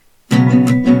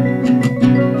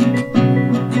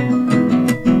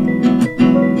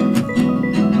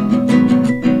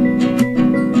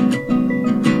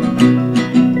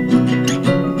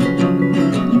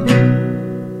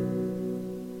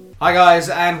guys,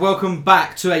 and welcome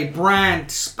back to a brand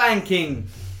spanking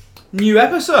new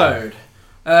episode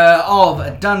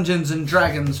of Dungeons and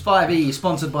Dragons 5e,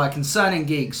 sponsored by Concerning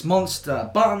Geeks, Monster,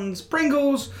 Buns,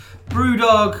 Pringles,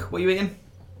 Brewdog. What are you eating?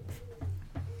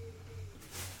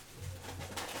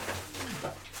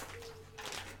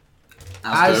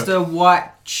 Asda white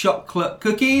chocolate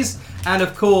cookies, and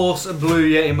of course Blue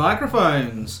Yeti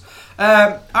microphones.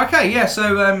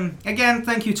 So again,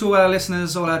 thank you to all our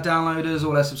listeners, all our downloaders,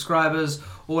 all our subscribers,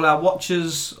 all our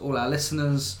watchers, all our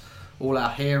listeners, all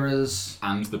our hearers.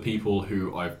 And the people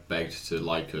who I've begged to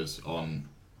like us on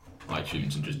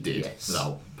iTunes and just did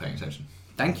without paying attention.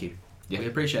 Thank you. Yeah. We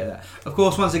appreciate that. Of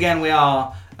course, once again, we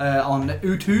are on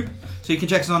YouTube, so you can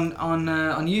check us on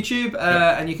YouTube,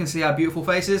 and you can see our beautiful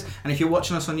faces. And if you're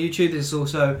watching us on YouTube, this is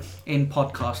also in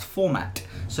podcast format,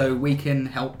 so we can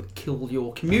help kill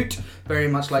your commute, very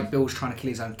much like Bill's trying to kill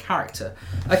his own character.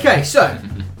 Okay, so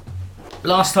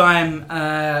last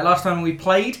time we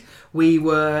played, we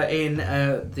were in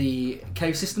the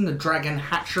cave system, the Dragon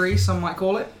Hatchery, some might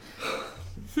call it.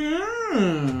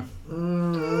 Sounds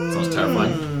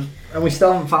terrifying. And we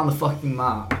still haven't found the fucking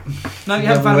map. No, you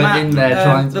haven't found a map. In there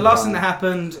trying to the last thing that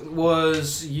happened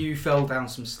was you fell down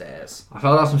some stairs. I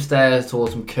fell down some stairs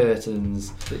towards some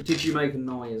curtains. Did you make a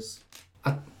noise?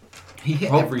 He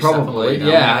hit every step on the way Probably, down.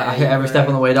 yeah. I hit every step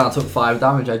on the way down. I took 5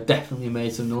 damage. I definitely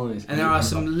made some noise. And there are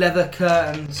some leather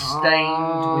curtains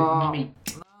stained with meat.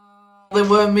 They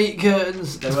were meat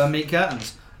curtains. There were meat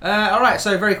curtains. Alright,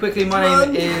 so very quickly, my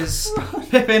name is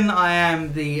Pippin. I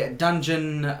am the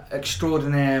Dungeon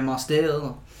Extraordinaire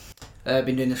Master.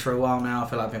 Been doing this for a while now. I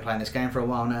feel like I've been playing this game for a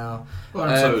while now.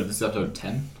 So this is episode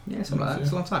 10? Yeah, something like that.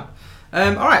 It's a long time.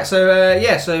 Alright,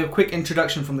 so quick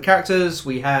introduction from the characters.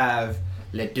 We have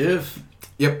Le Deuve.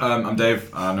 Yep, I'm Dave,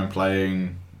 and I'm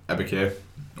playing Ebekir,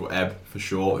 or Eb for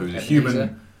short, who's a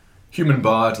human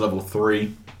bard, level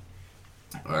 3.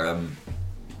 I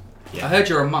heard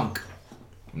you're a monk.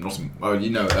 Not part of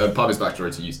his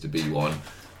backstory he used to be one,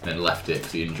 then left it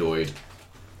because he enjoyed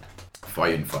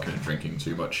fighting, fucking, and drinking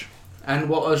too much. And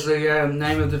what was the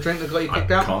name of the drink that got you kicked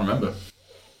out? I can't remember.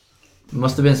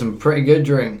 Must have been some pretty good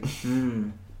drink.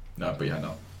 No, but yeah,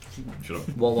 no. Shut up.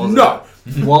 What was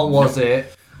it? What was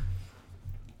it?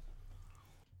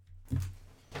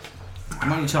 I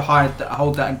want you to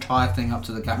hold that entire thing up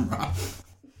to the camera.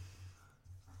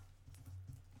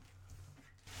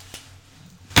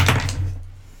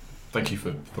 Thank you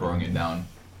for throwing it down,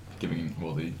 giving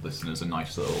all the listeners a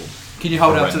nice little. Can you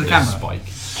hold it up to the camera? Spike.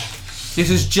 This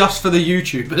is just for the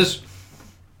YouTubers.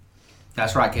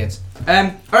 That's right, kids.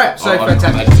 Alright, so I'm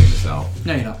fantastic. editing this out.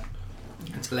 No, you're not.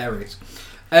 It's hilarious.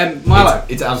 Milo.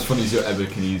 It's as funny as your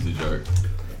Ebenezer joke.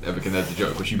 Ebenezer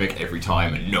joke, which you make every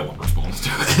time and no one responds to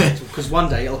it. Because one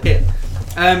day it'll hit.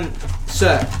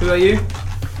 Sir, who are you?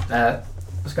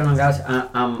 What's going on, guys?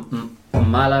 I'm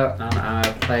Milo, and I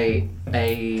play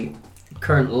a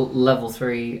current level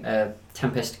 3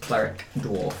 Tempest Cleric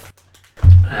Dwarf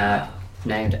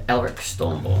named Elric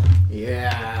Stormborn.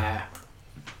 Yeah.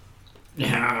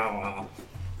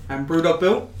 And Brewdog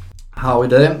Bill? How we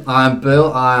doing? I'm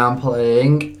Bill. I am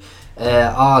playing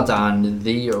Ardan,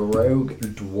 the rogue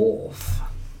dwarf,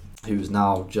 who's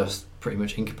now just pretty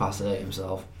much incapacitated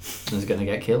himself and is going to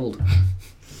get killed,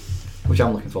 which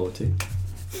I'm looking forward to.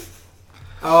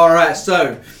 Alright,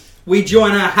 so we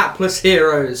join our hapless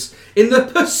heroes in the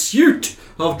pursuit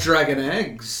of dragon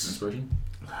eggs. Inspiration?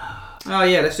 Oh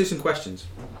yeah, let's do some questions.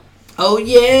 Oh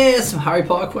yeah, some Harry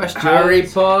Potter questions. Harry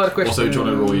Potter questions. Also, do you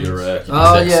want to roll your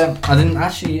Oh D6? yeah, I didn't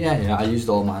actually. Yeah, I used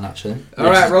all mine actually.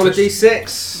 Alright, roll a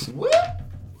d6.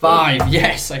 5.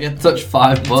 Yes, I get to touch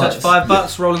 5 bucks. Touch 5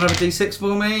 bucks, roll another d6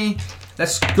 for me.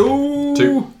 Let's go.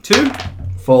 2.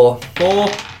 4. 4.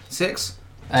 6.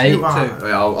 8. 2.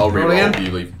 I'll Roll re-roll. again.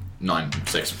 You leave 9,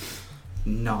 6.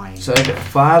 9. So I get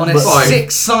 5. On a but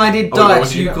 6-sided Oh, what dice,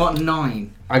 did you you get? got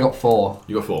 9. I got 4.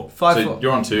 You got 4. 5 so 4.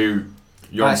 you're on 2.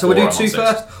 You're on Alright, so 4, we'll do I'm 2 on 6.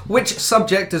 first. Which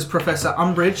subject does Professor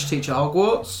Umbridge teach at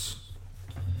Hogwarts?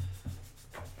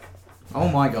 Oh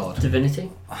my god.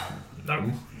 Divinity?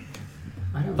 No.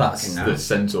 I don't That's fucking know. The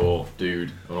centaur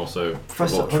dude, and also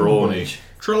Professor Trelawney. Umbridge.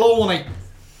 Trelawney.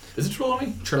 Is it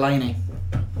Trelawney? Trelawney.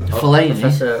 Fellaini.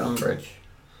 Professor Umbridge.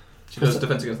 She does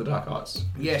Defense Against the Dark Arts.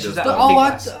 Yeah, She she's does that Oh, big I,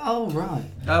 ass. oh right.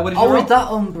 What did you Oh, roll? is that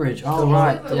Umbridge? Oh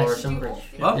right. Dolores Yes. Umbridge.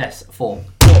 What? Yes, 4.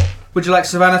 Would you like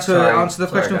Savannah to Sorry. answer the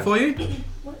question Sorry, for you? Do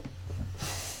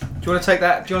you want to take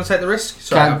that? Do you want to take the risk?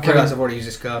 Sorry, I Can realised I- I've already used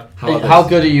this card. How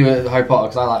good are you at Harry Potter?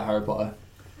 Because I like Harry Potter.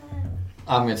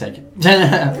 I'm gonna take it.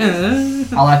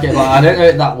 I like it, but I don't know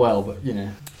it that well. But you know.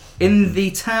 In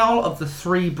the Tale of the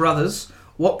Three Brothers,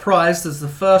 what prize does the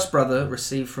first brother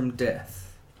receive from death?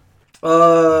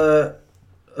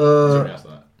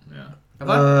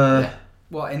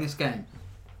 this game?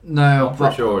 No, I'm but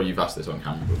pretty sure you've asked this on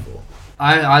camera before.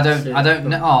 I don't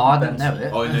know. Oh, I don't know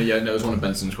it. Oh, no, yeah, no, it was one of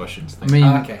Benson's questions. I mean,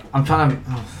 okay. I'm trying to.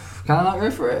 Can I not go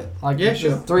for it? Like, Yeah,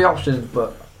 sure. there's 3 options,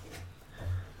 but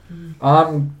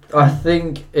I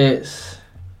think it's.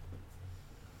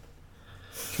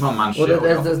 Come on, man, Well,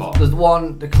 shit. Off the pot. there's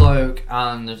one, the cloak,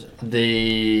 and the.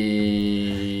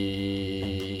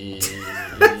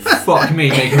 Fuck me,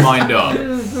 make your mind up.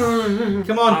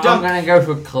 Come on, I'm jump. gonna go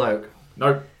for cloak.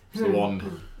 Nope, it's the wand.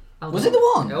 Was it the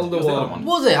one? Elder What's the other one. one?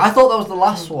 Was it? I thought that was the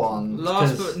last one.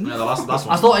 Last 'cause but No, the last I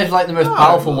one. thought it was like the most No,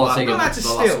 powerful no, one. no, Thing. that's a The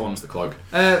last steal. one's the cloak.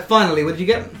 Finally, what did you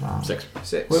get? Wow. 6.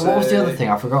 6. Wait, what was the other thing?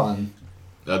 I've forgotten.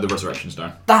 The resurrection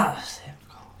stone. That's it.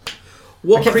 I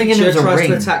What kept thinking it creature was a tries to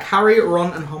ring. attack Harry,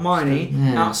 Ron, and Hermione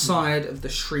Yeah. outside of the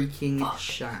Shrieking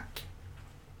Shack?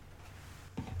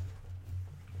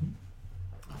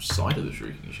 Outside of the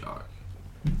shrieking shark.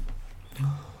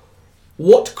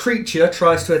 What creature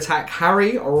tries to attack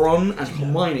Harry, Ron, and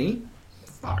Hermione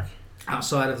Fuck.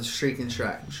 outside of the Shrieking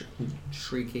Shack?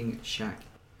 Shrieking Shack.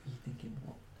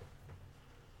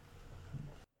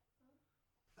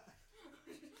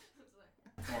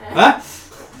 Huh?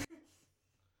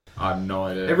 I have no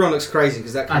idea. Everyone looks crazy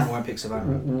because that I camera won't pick up.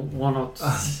 One or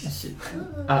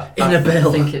Annabelle.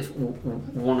 I think it's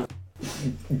one of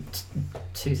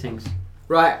 2 things.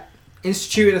 Right.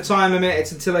 Institute a time limit.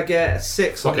 It's until I get a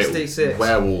 6 on Okay, this D6.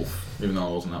 werewolf. Even though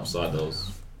I wasn't outside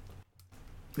those.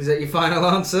 Is that your final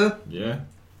answer? Yeah.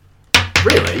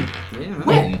 Really? Yeah, man.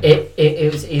 When?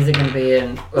 It was either going to be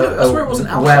an I swear it wasn't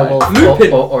outside. werewolf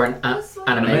Lupin. or an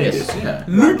animagus. Yeah.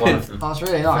 Lupin. That's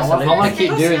really nice. I want to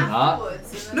keep doing that.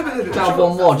 No, but Can I have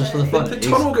one more just for the fun? The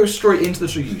tunnel goes straight into the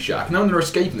shrieking shack. Now when they're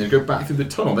escaping, they go back through the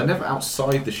tunnel. They're never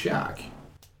outside the shack.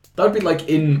 That would be like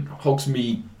in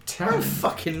Hogsmeade I don't Town.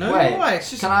 fucking know. Wait, Why? It's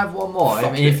just Can I have one more? I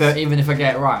Fuck mean, this. even if I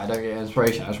get it right, I don't get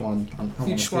inspiration. I just want.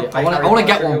 you just I want want to. to. I want to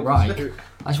get one right.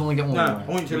 I just want to get one No, right. I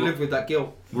want you to live with that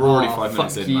guilt. We're already Oh, 5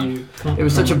 minutes fuck in, man. you. It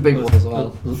was such a big one as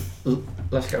well.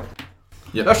 Let's go.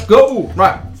 Yep. Let's go.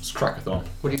 Right. It's crackathon.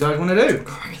 What do you guys want to do?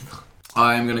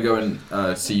 I'm gonna go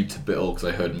and see to Biddle because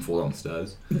I heard him fall down the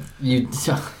stairs. You.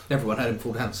 Everyone had him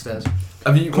fall down the stairs.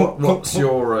 Have you? What's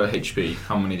your HP?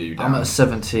 How many do you down? I'm at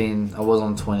 17. I was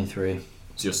on 23.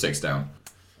 So you're 6 down.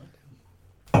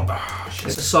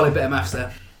 It's a solid bit of maths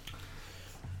there.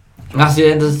 And that's the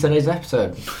end of today's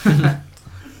episode.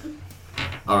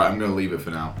 All right, I'm gonna leave it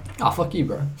for now. Oh, fuck you,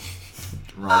 bro.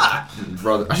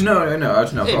 Rather, actually, no.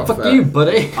 I've Hey, got fuck you,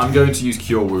 buddy. I'm going to use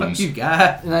Cure Fuck Wounds. you,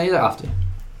 guy. No, you don't have to.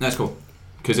 That's cool.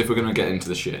 Because if we're going to get into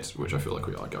the shit, which I feel like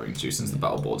we are going to since the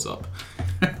battle board's up,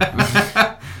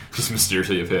 just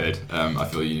mysteriously appeared, I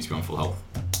feel you need to be on full health.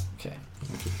 Okay.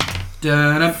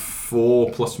 Dun-dun.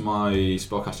 4 plus my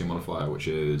spellcasting modifier, which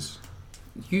is...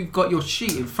 You've got your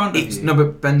sheet in front of you. No,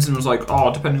 but Benson was like,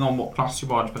 oh, depending on what class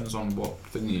you are, depends on what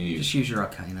thing you use. Just use your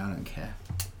arcane. I don't care.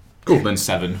 Cool, then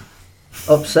 7.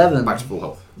 Up 7. Back to full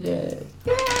health. Yeah.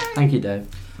 Thank you, Dave.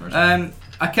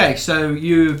 Okay, so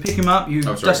you pick him up. You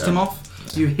Oh, sorry, dust him off.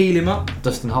 You heal him up.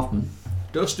 Dustin Hoffman.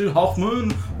 Dustin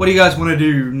Hoffman. What do you guys want to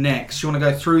do next? You want to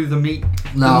go through the meaty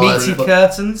let's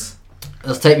curtains?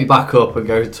 take me back up and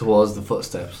go towards the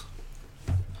footsteps.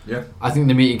 Yeah. I think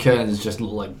the meeting curtains just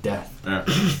look like death. Yeah.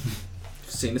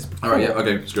 Seen this before. Alright, yeah,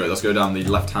 okay, it's great. Let's go down the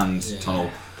left-hand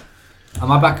tunnel.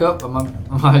 Am I back up? Am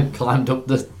I climbed up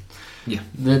the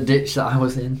ditch that I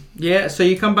was in? Yeah, so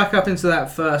you come back up into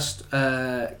that first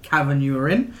cavern you were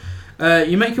in.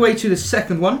 You make your way to the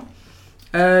second one.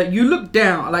 You look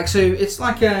down, like, so it's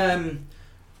like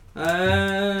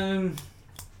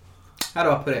how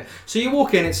do I put it? So you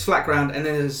walk in, it's flat ground, and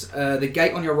there's the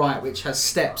gate on your right, which has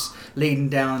steps leading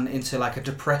down into like a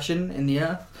depression in the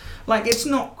earth. Like, it's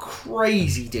not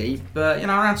crazy deep, but you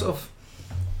know, around sort of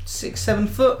 6-7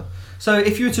 foot. So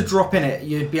if you were to drop in it,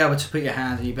 you'd be able to put your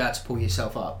hand and you'd be able to pull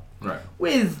yourself up Right.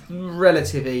 with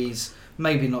relative ease.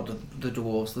 Maybe not the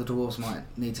dwarves. The dwarves might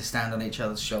need to stand on each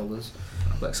other's shoulders,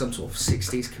 like some sort of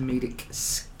 60s comedic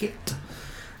skit.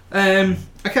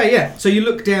 Okay, yeah. So you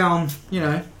look down, you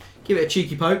know, give it a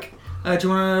cheeky poke. Do you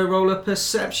want to roll a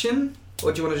perception,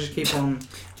 or do you want to just keep on?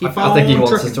 I think he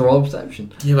wants trucking? us to roll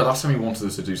perception. Yeah, but last time he wanted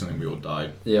us to do something, we all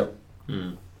died. Yep.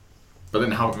 But then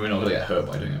how we're not going to get hurt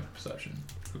by doing a perception?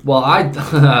 Well, I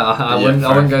wouldn't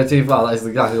fair. go too far. That's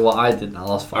exactly what I did in the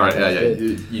last 5 Alright, yeah,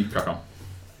 minutes. you crack on.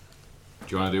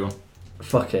 Do you want to do one?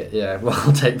 Fuck it, yeah. Well,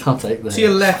 I'll take the. To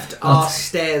your left are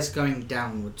stairs going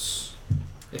downwards,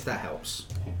 if that helps.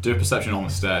 Do a perception on the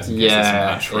stairs in case it's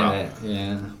Yeah, a trap.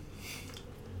 yeah.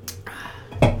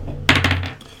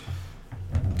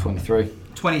 23.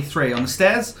 23 on the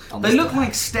stairs. On They the look stairs.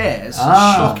 like stairs,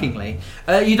 Ah. shockingly.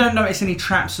 You don't notice any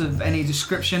traps of any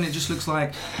description. It just looks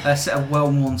like a set of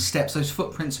well-worn steps. Those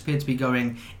footprints appear to be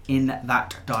going in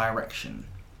that direction.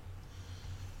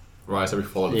 Right, so we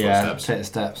follow the Yeah, footsteps. take the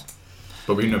steps.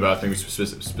 But we know about things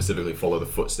specifically follow the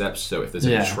footsteps, so if there's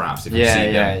any traps, if you yeah,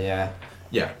 see yeah, them. yeah.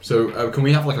 Yeah, so can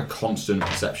we have like a constant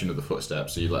perception of the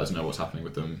footsteps so you let us know what's happening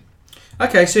with them?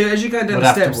 Okay, so as you go down We'd the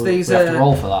have steps, to, these we have to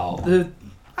roll for that.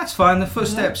 that's fine. The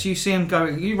footsteps, you see them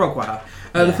going. You roll quite high.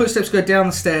 The Yeah. footsteps go down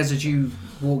the stairs as you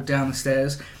walk down the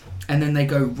stairs, and then they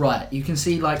go right. You can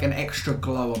see like an extra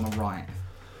glow on the right.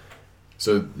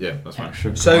 So, yeah, that's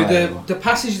fine. So the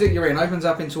passage that you're in opens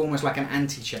up into almost like an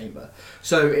antechamber.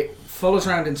 So it follows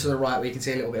around into the right where you can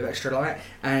see a little bit of extra light,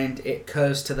 and it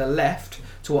curves to the left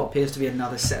to what appears to be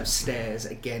another set of stairs,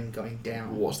 again going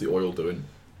down. What's the oil doing?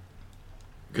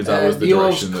 Because that was the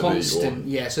oil's direction that constant.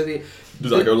 Yeah, so the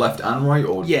Does that go left and right,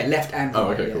 or? yeah, left and right. Oh,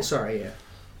 okay, yeah, cool. Sorry,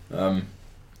 yeah.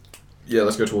 Yeah,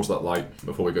 let's go towards that light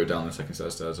before we go down the second set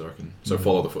of stairs, I reckon. So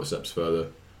follow the footsteps further,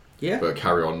 Yeah. but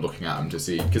carry on looking at them to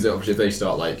see. Because obviously if they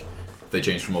start like, if they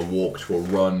change from a walk to a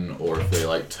run, or if they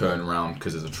like turn around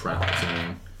because there's a trap or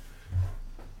something.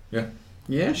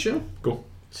 Yeah, sure. Cool.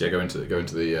 So yeah, go into the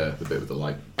bit with the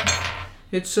light.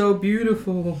 It's so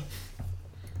beautiful.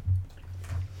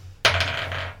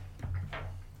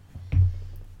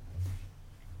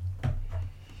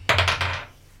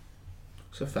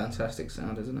 It's a fantastic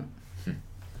sound, isn't it?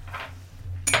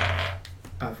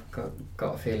 I've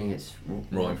got a feeling it's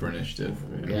Rolling for initiative.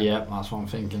 Yeah, that's what I'm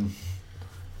thinking.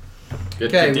 Get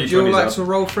Okay, the would you all D20s like up. to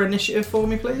roll for initiative for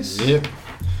me, please? Yep.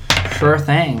 Sure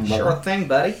thing. But Sure thing,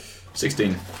 buddy.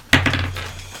 16.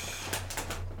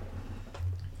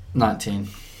 19.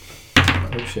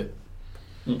 Oh shit.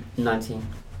 19.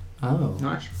 Oh.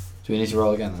 Nice. Do we need to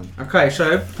roll again then? Okay,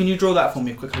 so can you draw that for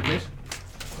me quickly, please?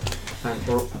 And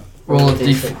Roll a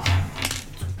d6.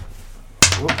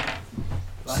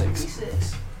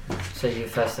 Six. So you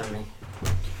first than me.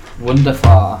 Wonderful.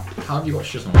 How have you got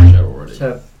shit on my chair already?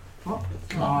 So, Come on.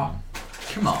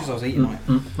 Come Because I on. was eating on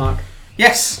it. Mark,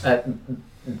 Yes!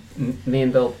 me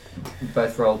and Bill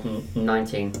both rolled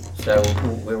 19. So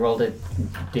we rolled a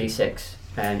d6,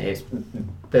 and it's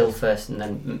Bill first and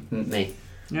then me.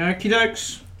 Okie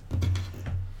dokes.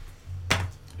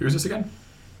 Who is this again?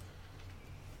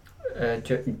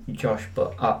 Josh,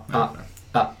 but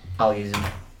I'll use him.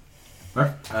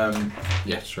 Right.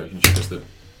 Yeah, sure. You can shoot us the.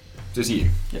 Just you.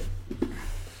 Yep.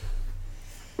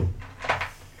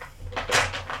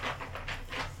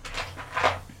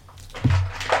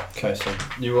 Okay, so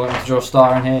you want me to draw a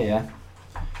star in here, yeah?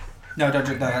 No, don't.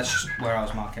 No, that's just where I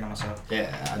was marking on myself.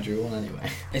 Yeah, I drew one anyway.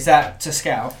 Is that to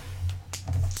scout?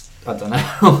 I don't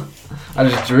know. I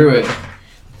just drew it.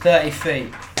 30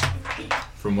 feet.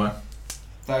 From where?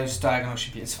 Those diagonals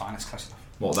should be. It's fine. It's close enough.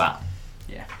 What, that?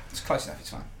 Yeah, it's close enough. It's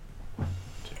fine.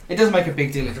 It doesn't make a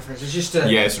big deal of difference. It's just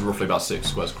a. Yeah, it's roughly about 6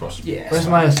 squares across. Yeah. it's Where's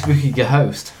fine. my spooky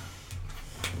ghost?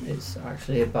 It's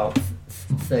actually about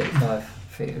 35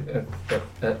 feet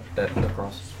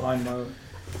across. It's fine, Mo.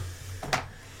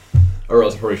 Or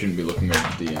else I probably shouldn't be looking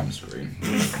at the DM screen.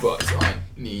 But I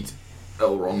need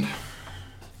Elrond.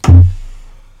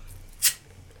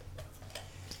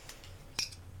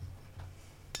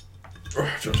 Do you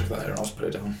want to take that here and I'll just put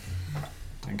it down?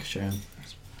 Thank you, Sharon.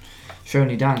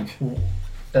 Shoney Dank.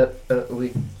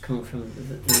 We come from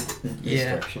this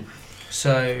Yeah. direction.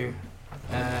 So,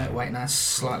 wait, that's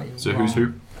slightly. So wrong. who's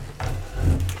who?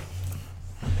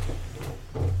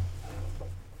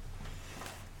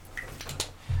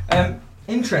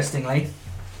 Interestingly,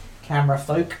 camera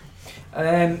folk,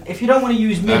 if you don't want to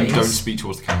use minis, Don't speak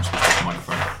towards the camera, speak towards the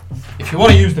microphone. if you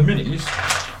want to use the minis,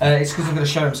 it's because I'm going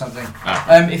to show them something.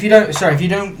 Ah. If you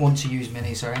don't want to use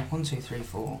minis, sorry, 1, 2, 3,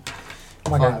 4, Oh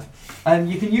my 5.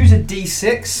 You can use a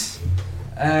D6,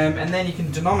 and then you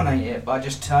can denominate it by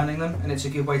just turning them, and it's a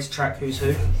good way to track who's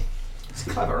who. It's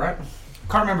clever, right?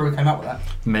 Can't remember who came up with that.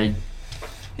 Me.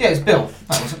 Yeah, it's Bill.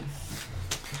 That wasn't.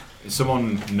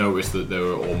 Someone noticed that they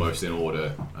were almost in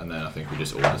order, and then I think we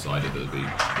just all decided that It'd be a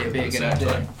at the good same idea.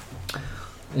 time.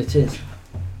 It is. Is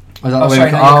that the Oh, way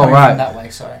sorry, we no, co- you're oh, coming right. from that way,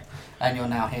 sorry. And you're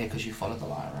now here because you followed the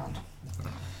light around.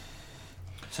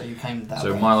 So you came that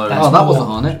So way. Milo- That's Oh, that more- wasn't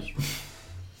on it.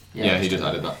 Yeah, he that's just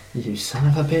added that. You son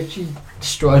of a bitch, you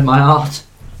destroyed my art.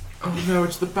 Oh no,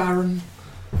 it's the Baron.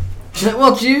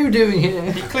 What are you doing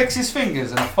here? He clicks his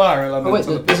fingers and a fire element.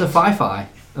 Oh wait, there's a fi-fi.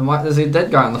 And why, there's a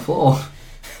dead guy on the floor.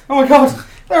 Oh my god,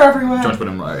 they're everywhere. Trying to put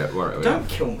him right where it Don't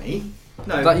kill me.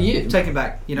 No, Is that you? take him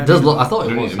back. You It don't. does need look. him. I thought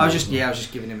You it don't was. need I was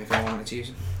just giving him if I wanted to use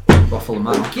him. Ruffle him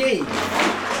out. Okay.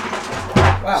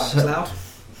 Wow, that's So-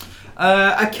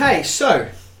 loud. Okay, so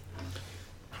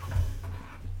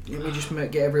let me just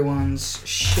get everyone's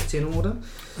shit in order.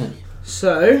 Hey.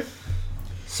 So,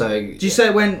 So did you say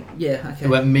it went? Yeah, okay. it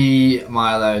went me,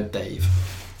 Milo, Dave.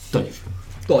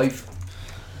 Dive.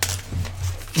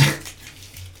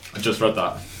 I just read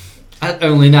that. And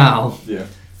only now. Yeah.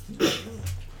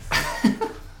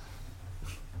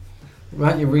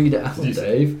 Why don't you read it out, Did you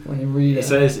say- Dave? Why don't you read It it?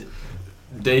 says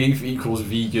Dave equals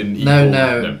vegan equal...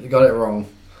 No, you got it wrong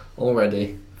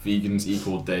already. Vegans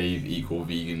equal Dave equal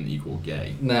vegan equal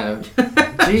gay. No.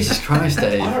 Jesus Christ,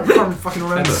 Dave. I don't fucking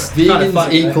remember. Vegans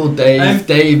funny, equal Dave,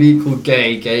 Dave equal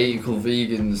gay, gay equal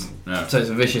vegans. No. So it's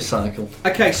a vicious cycle.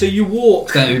 Okay, so you walk.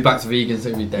 It's going to be back to vegans, it's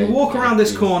going to be Dave. You walk around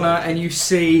this Dave. corner and you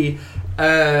see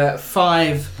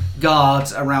 5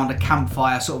 guards around a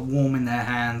campfire, sort of warming their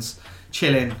hands,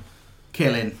 chilling,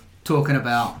 killing, talking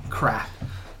about crap.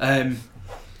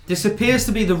 This appears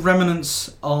to be the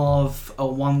remnants of a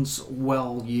once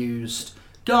well-used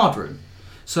guard room.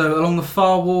 So along the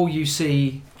far wall you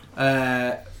see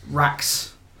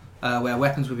racks where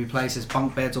weapons would be placed. There's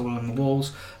bunk beds all along the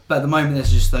walls. But at the moment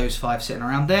there's just those 5 sitting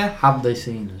around there. Have they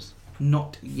seen us?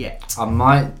 Not yet. I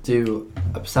might do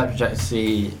a perception check to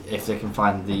see if they can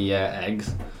find the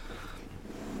eggs.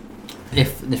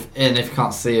 If you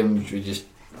can't see them, should we just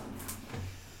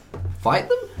fight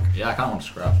them? Yeah, I kind of want to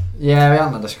scrap. Yeah, we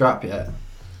haven't had a scrap yet.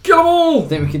 Get 'em all!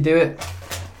 Think we could do it?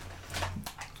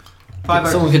 5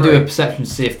 Someone over could do 3. a perception to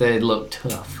see if they look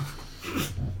tough.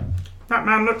 That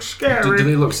man looks scary. Do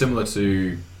they look similar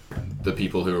to the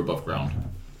people who are above ground?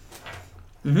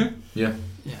 Mm-hmm. Yeah.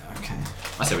 Yeah, okay.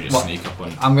 I say we just What? sneak up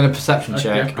and... I'm going to perception Okay,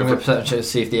 check. yeah, I'm go going for to perception check to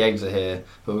see if the eggs are here,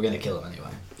 but we're going to kill them anyway.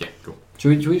 Yeah, cool.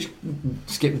 Should we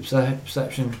skip the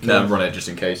perception? No, run it just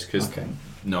in case, because Okay.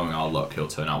 knowing our luck, he'll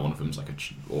turn out one of them's like a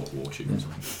orc war chief or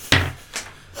something.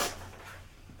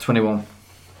 21.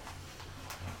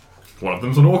 One of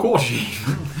them's an orc war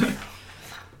chief.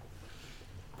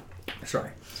 Sorry.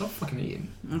 Stop fucking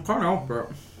eating. I can't help it.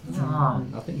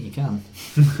 I think you can.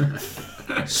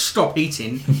 Stop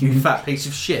eating, you fat piece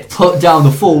of shit. Put down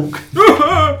the fork.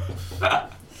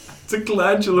 It's a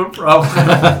glandular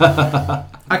problem.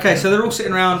 Okay, so they're all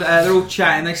sitting around, they're all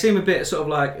chatting. They seem a bit sort of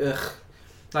like, ugh.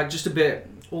 Like just a bit,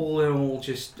 all in all,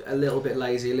 just a little bit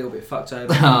lazy, a little bit fucked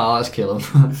over. Oh, let's kill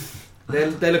them.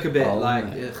 They look a bit Oh, like,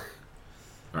 mate.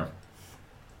 ugh.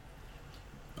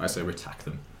 I say we attack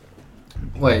them.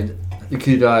 Wait,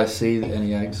 could I see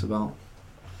any eggs about?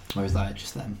 Or is that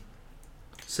just them?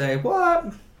 Say, what?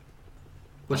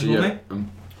 What do you want me?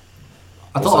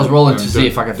 I thought Also, I was rolling to see don't-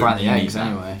 if I could find the don't need eggs that.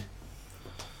 anyway.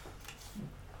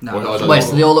 No. Well, I don't Wait, know.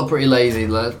 so they all look pretty lazy.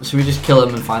 Should we just kill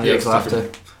them and find the Yeah, eggs after?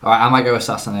 Alright, I might go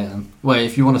assassinate them. Wait,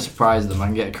 if you want to surprise them, I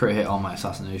can get a crit hit on my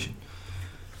assassination.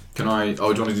 Can I...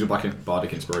 Oh, do you want to do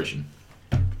Bardic Inspiration?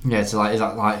 Yeah, so like, is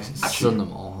that like Actually- stun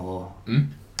them all? Or Hmm?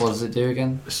 what does it do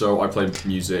again? So I play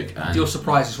music and... Your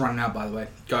surprise is running out, by the way.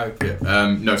 Go.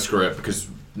 Yeah. No, screw it, because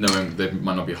knowing they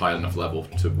might not be high enough level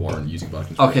to warrant using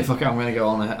Bardic Inspiration. Okay, fuck it, I'm gonna go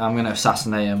on it. I'm gonna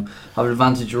assassinate him. I have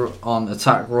advantage on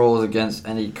attack rolls against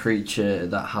any creature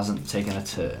that hasn't taken a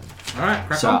turn. Alright,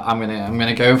 crack So on. I'm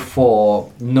gonna go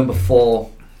for number 4.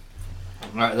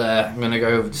 Right there. I'm gonna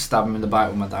go stab him in the back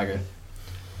with my dagger.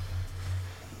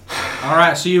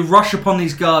 Alright, so you rush upon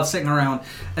these guards sitting around.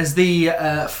 As the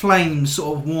flames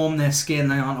sort of warm their skin,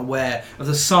 they aren't aware of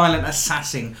the silent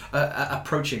assassin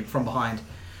approaching from behind.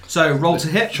 So roll to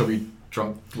hit. Chubby,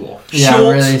 drunk dwarf. Yeah,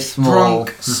 Short, really small.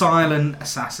 drunk, silent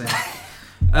assassin.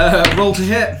 Roll to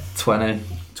hit. 20.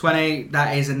 20,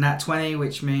 that is a nat 20,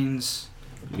 which means...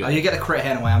 You Oh, you get the crit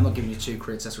hit anyway. I'm not giving you 2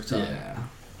 crits, that's retarded. Yeah.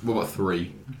 What about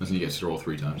 3? Doesn't you get to roll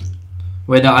 3 times?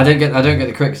 Wait, no, I don't get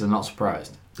the crit because I'm not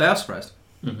surprised. They are surprised.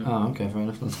 Oh, okay, fair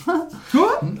enough.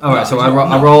 What? Alright, so No,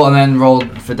 I roll and then roll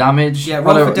for damage. Yeah,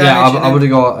 roll for damage Yeah, and I then- would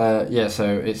have got. Yeah, so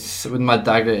it's with my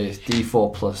dagger. It's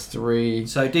D4 plus 3.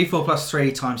 So d4 plus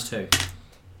 3 times 2.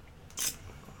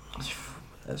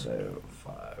 So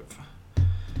 5.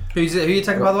 Who are you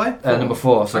taking, by the way? Number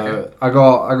 4. So Okay. I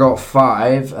got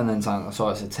 5 and then so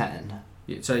it's a 10.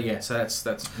 So yeah, so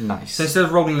that's... Nice. So instead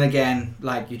of rolling it again,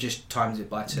 like, you just times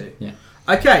it by 2. Yeah.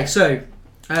 Okay, so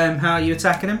how are you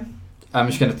attacking him? I'm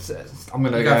just gonna. I'm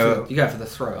gonna You go. go for the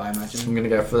throat, I imagine. I'm gonna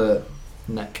go for the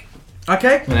neck.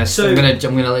 Okay, I'm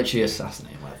gonna literally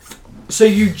assassinate him. so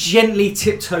you gently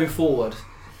tiptoe forward,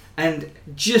 and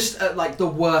just at like the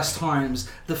worst times,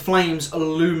 the flames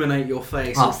illuminate your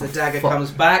face Oh, as the dagger fuck. comes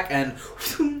back and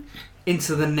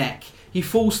into the neck. He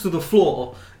falls to the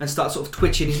floor and starts sort of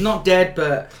twitching. He's not dead,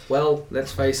 but well,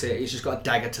 let's face it, he's just got a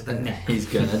dagger to the neck. He's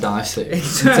gonna die soon.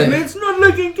 It's not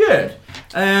looking good.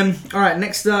 All right,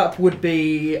 next up would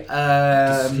be.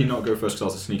 Does he not go first because I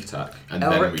was a sneak attack, and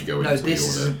then we go No, into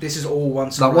this the order? is all one.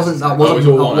 That surprise wasn't. attack. Oh, it's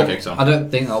all one. Okay, so I don't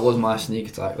think that was my sneak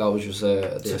attack. That was just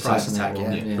the Surprise assassinate attack,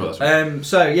 one. yeah, Yeah. cool, that's right.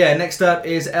 So yeah, next up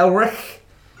is Elric.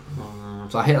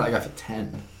 So I hit that guy for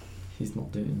 10. He's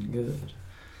not doing good.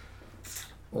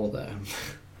 Although,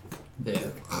 yeah.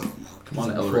 Come on,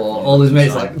 Elric. All his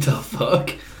mates like, the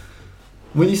fuck.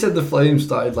 When you said the flames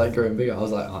started like growing bigger, I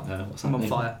was like, oh no, what's I'm on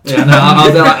happening? fire. Yeah, no, I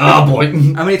was like, oh boy.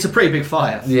 I mean, it's a pretty big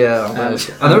fire. Yeah,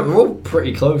 I know we're all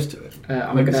pretty close to it.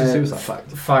 I'm Maybe it's a gonna suicide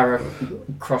fact. fire a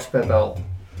crossbow bolt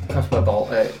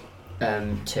at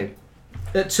 2.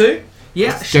 At 2.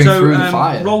 Yeah. Go through the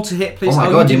fire. Roll to hit, please. Oh my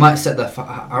you god, you didn't- might set the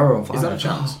arrow on fire. Is that a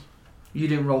chance? You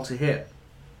didn't roll to hit.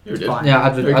 You did. Fine. Yeah,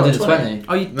 I You did got a 20.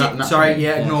 Oh, you did. Nat- Sorry, naturally,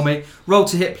 yeah, yes. ignore me. Roll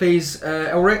to hit, please,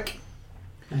 Elric.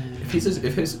 If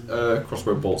his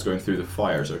crossbow bolt's going through the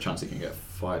fire, is there a chance he can get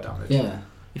fire damage? Yeah.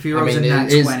 If he I rolls mean, a nat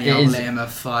it is- 20, it I'll is- let him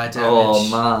have fire damage. Oh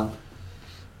man.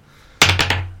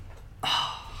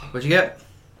 What'd you get?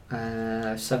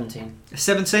 17.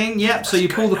 17, yep. So you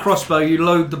pull the crossbow, you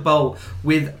load the bolt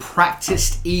with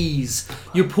practiced ease.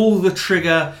 You pull the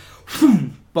trigger,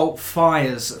 bolt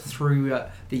fires through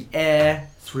the air,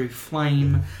 through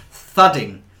flame,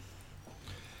 thudding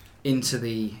into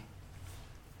the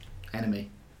enemy.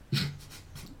 I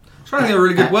was trying to get a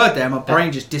really good word there, my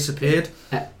brain just disappeared.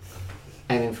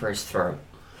 Aiming for his throat.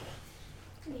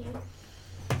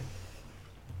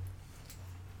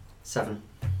 7.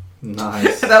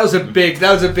 Nice. that was a big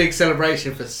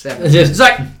celebration for 7. It's just- It's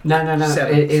like No.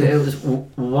 7. It was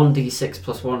 1d6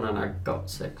 plus 1 and I got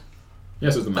 6.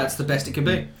 Yes, it's the max. that's the best it could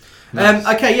be. Nice.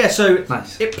 Okay, yeah, so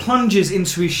Nice. it plunges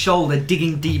into his shoulder,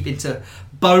 digging deep into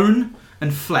bone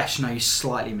and flesh. No, you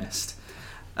slightly missed.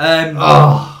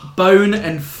 Bone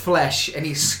and flesh, and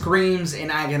he screams in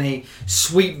agony,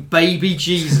 "Sweet baby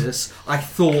Jesus!" I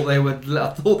thought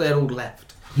they'd all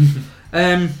left.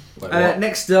 Wait, what?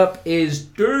 Next up is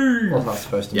Doom. What's that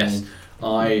supposed to Yes. mean?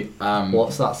 I am.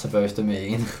 What's that supposed to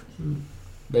mean?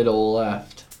 They'd all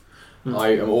left. I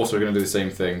am also going to do the same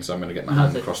thing, so I'm going to get my No,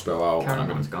 hand the crossbow out and I'm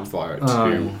going Caramel's to gone. fire at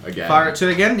Oh. 2 again. Fire at 2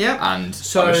 again, yeah. And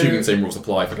So- I'm assuming the same rules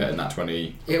apply for getting that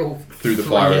 20 It'll through the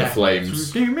fire yeah. and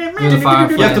flames. the fire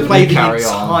and You have to flames, play we the carry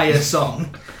on. entire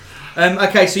song.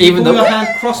 Okay, so you Even pull though- your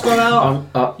hand crossbow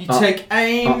out. You take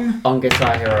aim. On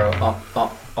Guitar Hero,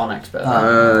 on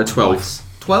Expert. 12.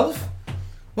 12?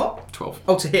 What? 12.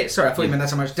 Oh, to hit. Sorry, I thought you meant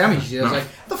that's how much damage you did. I was like,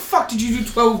 the fuck did you do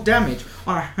 12 damage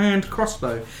on a hand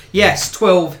crossbow? Yes,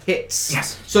 12 hits.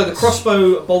 Yes. So the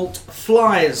crossbow bolt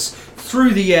flies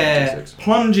through the air, 26.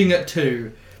 plunging at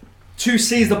 2. 2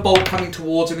 sees the bolt coming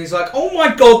towards him. He's like, oh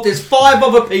my god, there's 5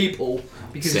 other people.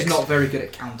 Because 6. he's not very good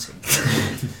at counting.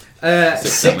 6.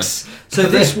 6. So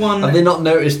this one... Have they not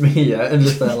noticed me yet? And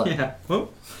just they're like, Yeah. Well,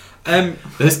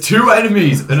 There's 2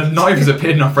 enemies and a knife has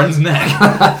appeared in our friend's neck.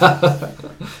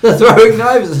 they're throwing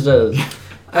knives at us.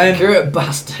 Accurate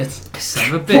bastards.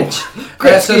 son of a bitch.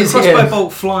 Gretzky's So the crossbow here.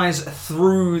 bolt flies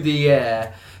through the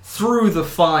air, through the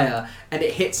fire, and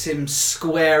it hits him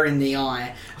square in the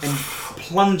eye and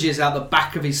plunges out the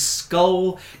back of his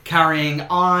skull, carrying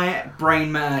eye,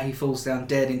 brain matter. He falls down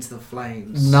dead into the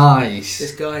flames. This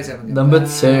Nice. guy's having a Number bad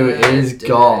 2 is day.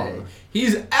 gone.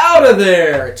 He's out of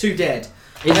there. 2 dead.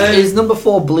 Is number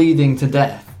 4 bleeding to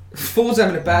death? 4's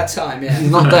having a bad time, yeah.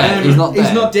 He's not dead. He's not dead.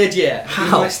 He's not dead yet. He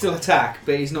How? might still attack,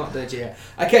 but he's not dead yet.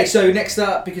 Okay, so next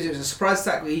up, because it was a surprise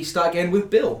attack, we start again with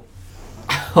Bill.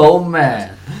 Oh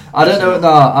man. I don't know.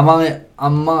 No, I might.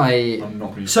 I'm not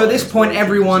gonna use So at fire this against point, the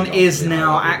everyone weapons, is yeah,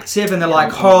 now I would. active, and they're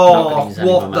like, I'm not "Oh, gonna use any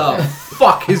what of the my-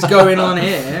 fuck is going on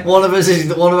here?" One of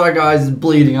our guys is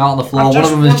bleeding out on the floor. I One of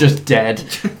just them is just dead.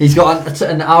 He's got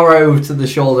an arrow to the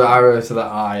shoulder, arrow to the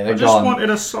eye. They're gone.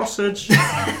 a sausage.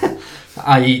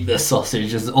 I eat the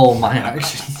sausage as all my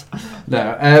actions.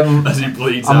 No, As he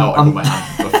bleeds I'm- out, I I'm- put my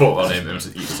hand, my foot on him and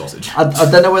just eat the sausage. I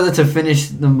don't know whether to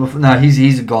finish number. No,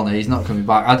 he's a goner. He's not coming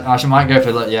back. I actually might go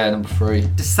for number 3.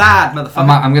 Decide,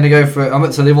 motherfucker. I'm gonna go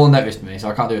for. So they've all noticed me, so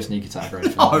I can't do a sneak attack or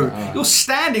anything. No, Alright. you're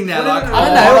standing there like, I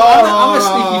don't know. I'm a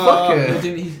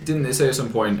sneaky fucker. Didn't it say at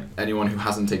some point anyone who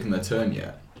hasn't taken their turn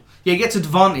yet? Yeah, he gets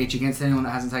advantage against anyone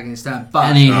that hasn't taken his turn, but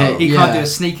And he hit- he yeah. can't do a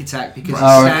sneak attack because he's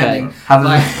Oh, okay. standing. Haven't-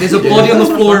 Like, there's a body on the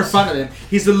floor in front of him.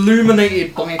 He's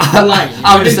illuminated by a flame.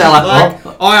 I'm And just he's there like,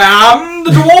 I am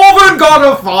the dwarven god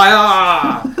of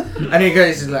fire. And he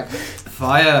goes, he's like,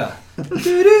 fire.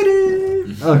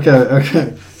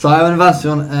 Okay. So I have an advantage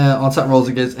on attack rolls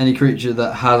against any creature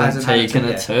that hasn't Hasn't had a taken turn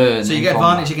a yet. turn. So you in get combat.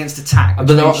 advantage against attack. But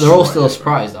which they're means- all still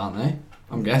surprised, aren't they?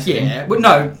 I'm guessing. Yeah, but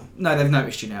no, No, they've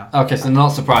noticed you now. Okay, so they're not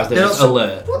surprised. They're They're just not su-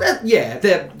 alert. Well,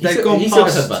 they've gone He still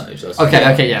has past. advantage. That's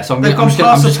Okay, yeah. So I'm They've just gone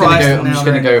gonna past surprise go. and I'm now just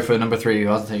gonna they're- go for number 3 who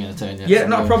hasn't taken a turn yet. Yeah, So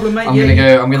not a problem, mate. I'm Yeah, gonna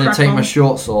go. I'm gonna crack take my on.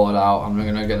 short sword out. I'm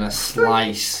gonna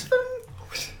slice.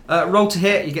 Roll to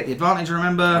hit. You get the advantage.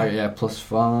 Remember. Oh yeah,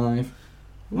 +5.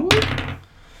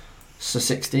 So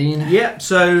 16. Yeah.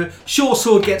 So short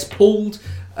sword gets pulled.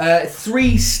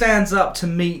 3 stands up to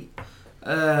meet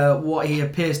what he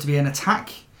appears to be an attack.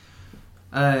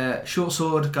 Short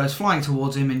sword goes flying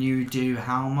towards him, and you do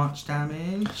how much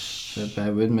damage? So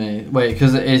bear with me. Wait,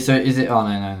 because it is. So is it? Oh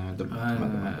no.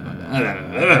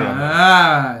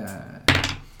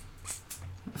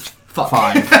 Fuck.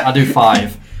 5. I do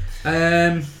 5.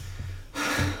 Did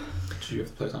you have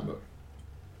to play handbook?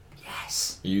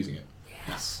 Yes. Are you using it?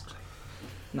 Yes.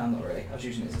 No, not really. I was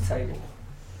using it as a table.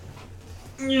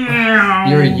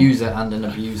 You're a user and an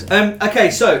abuser. Okay,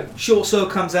 so short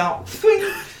sword comes out, thwing,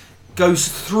 goes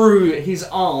through his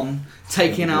arm,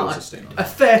 taking out a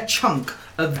fair chunk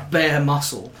of bare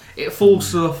muscle. It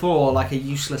falls to the floor like a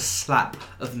useless slap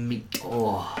of meat.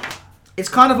 Oh. It's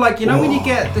kind of like, you know when you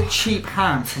get the cheap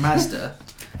ham from Asda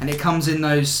and it comes in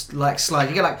those like slices,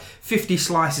 you get like 50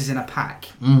 slices in a pack.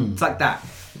 It's like that.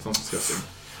 It sounds disgusting.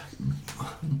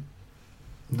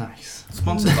 Nice.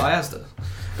 Sponsored by Asda.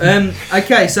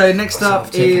 Okay, so next So I've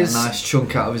up taken is a nice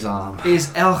chunk out of his arm.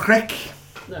 Elric.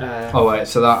 Oh wait,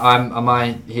 so that am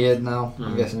I here now?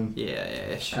 I'm guessing. Yeah.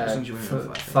 As long as you win the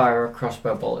fight. Fire a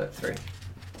crossbow bolt at 3.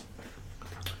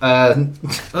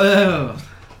 Oh.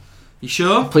 You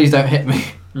sure? Please don't hit me.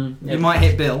 You might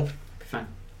hit Bill. Fine.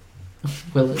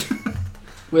 Will it?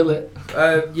 Will it?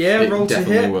 Yeah, roll It to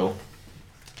definitely hit. will.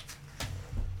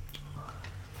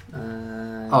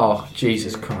 Oh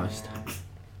Jesus Christ!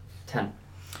 10.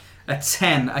 A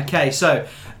 10. Okay, so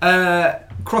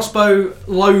crossbow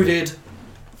loaded,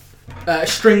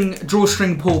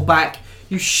 drawstring pulled back.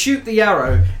 You shoot the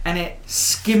arrow and it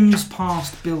skims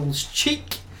past Bill's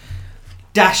cheek,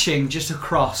 dashing just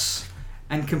across,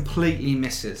 and completely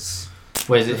misses.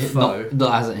 Wait, is it The hit? foe.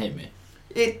 That hasn't hit me.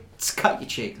 It's cut your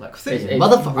cheek like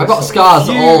Motherfucker! I've got scars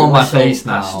You all on my whistle face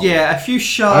past- now. yeah, a few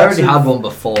shards. I already of- had one At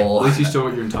before. least you still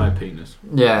got your entire penis.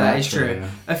 Yeah, That that's is true.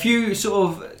 A few sort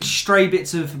of stray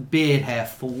bits of beard hair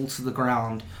fall to the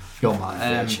ground. You're my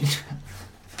bitch.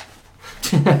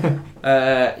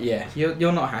 Yeah,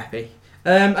 you're not happy.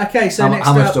 Okay, so next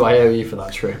how much up. do I owe you for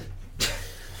that trip?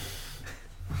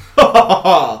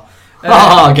 Uh,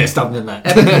 I'll get stabbed in there.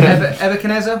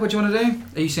 Ebenezer, what do you want to do?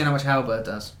 Are you seeing how much Halberd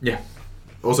does?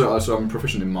 Also, so I'm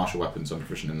proficient in martial weapons, so I'm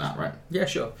proficient in that, right? Yeah,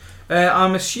 sure.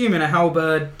 I'm assuming a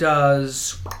Halberd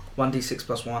does 1d6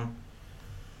 plus 1.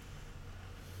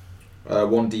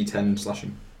 1d10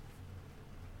 slashing.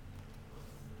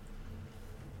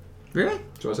 Really?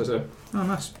 Do I say so? Oh,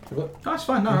 nice. What? Nice,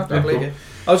 fine. No, I Yeah, believe cool. you.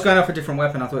 I was going off a different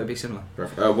weapon. I thought it'd be similar.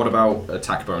 What about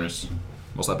attack bonus?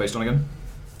 What's that based on again?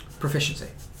 Proficiency.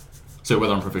 So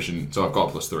whether I'm proficient, so I've got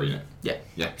a +3 in it. Yeah.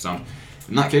 Yeah, sound.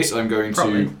 In that case, I'm going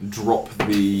Probably. to drop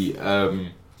the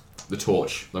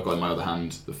torch that I've got in my other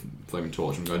hand, the flaming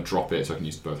torch. I'm going to drop it so I can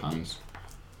use both hands.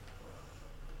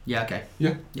 Yeah, okay.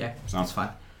 Yeah. Yeah, Sounds that's fine.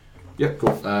 Yeah,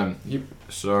 cool. Yep.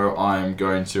 So I'm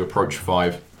going to approach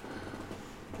 5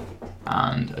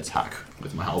 and attack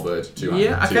with my halberd.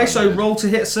 Yeah, okay, so roll to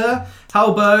hit, sir.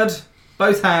 Halberd,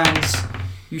 both hands.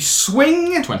 You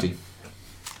swing. 20.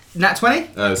 Nat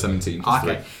 20? 17. plus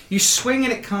Okay. You swing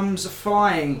and it comes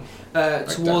flying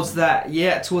towards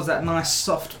down. towards that nice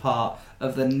soft part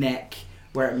of the neck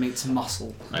where it meets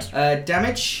muscle. 3. Nice.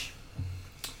 Damage.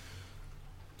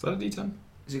 Is that a d10?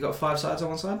 Has it got 5 sides on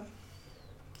one side?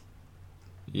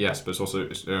 Yes, but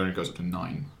it only goes up to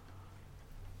 9.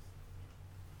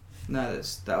 No,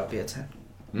 that would be a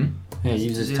 10. Yeah,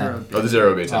 use his 10. Oh, the 0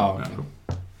 would be a 10. Oh, Yeah, okay. cool.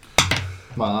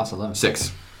 Well, that's 11.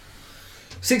 6.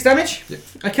 6 damage? Yep.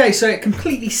 Okay, so it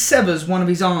completely severs one of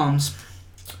his arms.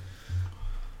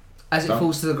 As it Done.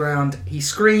 falls to the ground, he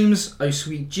screams, "Oh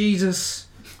sweet Jesus,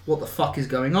 what the fuck is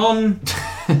going on?"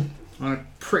 I'm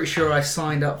pretty sure I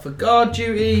signed up for guard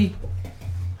duty.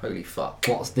 Holy fuck.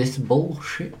 What's this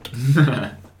bullshit?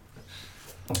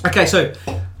 Okay, so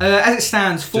as it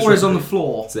stands, 4 is on the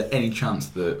floor. Is there any chance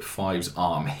that 5's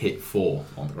arm hit 4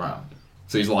 on the ground?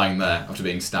 So he's lying there after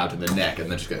being stabbed in the neck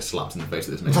and then just gets slapped in the face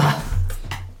with his mace.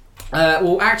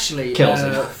 Well, actually, Kills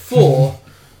him. 4,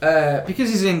 because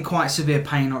he's in quite severe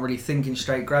pain, not really thinking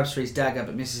straight, grabs for his dagger,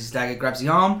 but misses his dagger, grabs the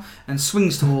arm, and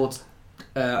swings towards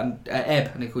Ebb,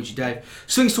 and he calls you Dave,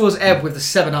 swings towards Ebb with the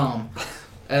severed arm.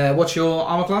 What's your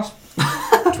armor class?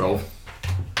 12.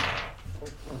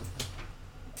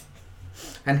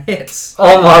 And hits.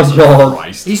 Oh my god!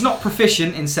 Christ. He's not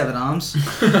proficient in severed arms.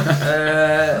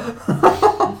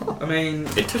 mean,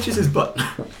 It touches his butt.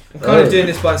 I'm kind of doing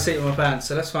this by the seat of my pants,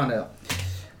 so let's find out.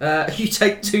 You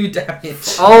take 2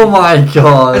 damage. Oh my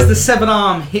god. As the 7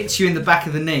 arm hits you in the back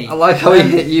of the knee. I like how he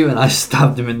hit you and I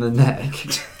stabbed him in the neck.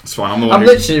 It's fine. I'm the one I'm who...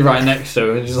 literally right next to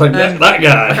him and just like, that I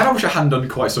guy. kind of wish I hadn't done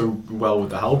quite so well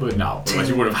with the halberd now. Otherwise,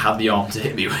 you would have had the arm to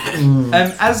hit me with.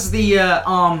 As the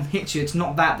arm hits you, it's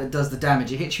not that does the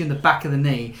damage. It hits you in the back of the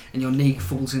knee, and your knee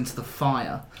falls into the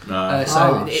fire.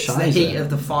 So it's the heat of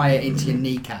the fire into your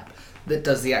kneecap that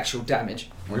does the actual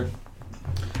damage.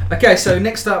 Okay, so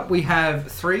next up we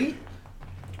have 3,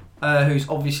 who's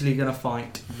obviously going to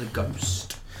fight the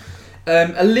ghost.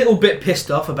 A little bit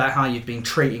pissed off about how you've been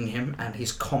treating him and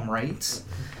his comrades.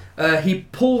 He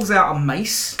pulls out a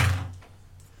mace.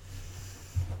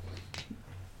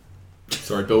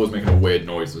 Sorry, Bill was making a weird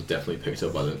noise that was definitely picked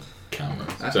up by the camera.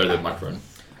 The microphone.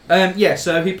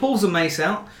 So he pulls a mace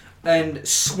out and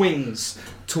swings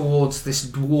towards this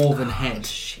dwarven head.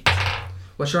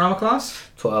 What's your armor class?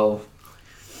 12.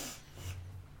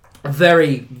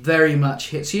 Very, very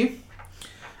much hits you.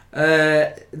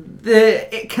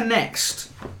 It connects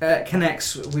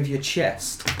with your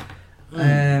chest.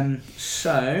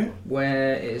 So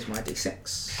where is my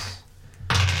d6?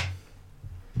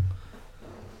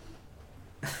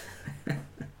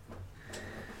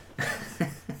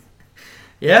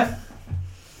 Yeah.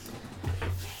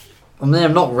 I mean,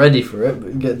 I'm not ready for it,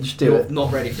 but just do it.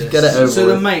 Not ready for this. Get it over So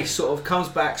with. the mace sort of comes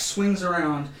back, swings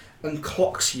around, and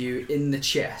clocks you in the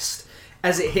chest.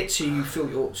 As it hits you, you feel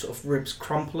your sort of ribs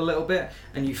crumple a little bit,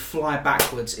 and you fly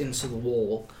backwards into the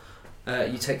wall.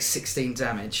 You take 16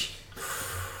 damage.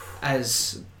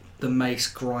 As the mace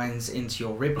grinds into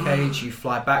your rib cage, you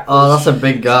fly backwards. Oh, that's a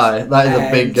big guy. That is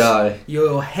a big and guy.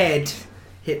 Your head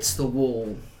hits the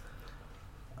wall.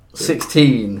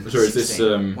 16. So is this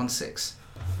 1-6.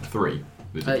 3?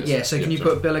 Yeah. So can you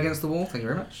put Bill against the wall? Thank you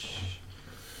very much.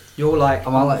 You're like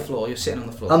Am on I the like- floor. You're sitting on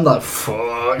the floor. I'm like,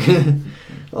 fuck.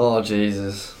 Oh,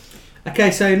 Jesus.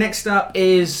 Okay, so next up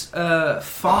is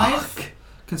 5.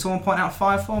 Can someone point out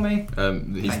 5 for me? He's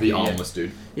Thank the you, armless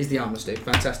dude. He's the armless dude.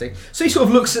 Fantastic. So he sort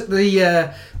of looks at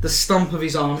the stump of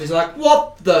his arm. He's like,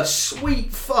 "What the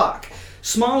sweet fuck?"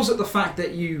 Smiles at the fact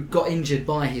that you got injured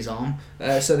by his arm.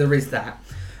 So there is that.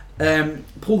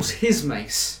 Pulls his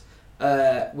mace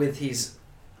with his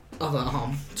other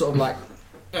arm, sort of like.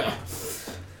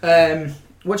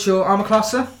 What's your armor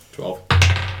class, sir? 12.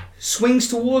 Swings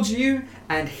towards you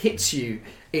and hits you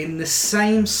in the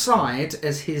same side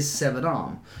as his severed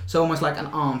arm. So almost like an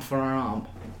arm for an arm,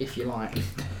 if you like.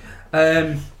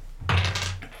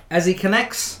 As he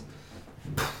connects,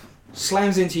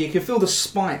 slams into you. You can feel the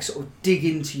spikes sort of dig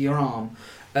into your arm,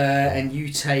 and you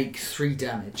take 3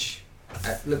 damage.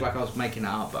 It looked like I was making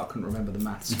that up, but I couldn't remember the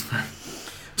maths.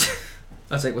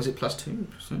 I was like, was it +2?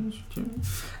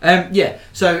 Yeah,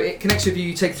 so it connects with you,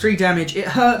 you take 3 damage. It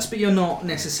hurts, but you're not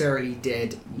necessarily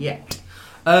dead yet.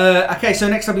 Okay, so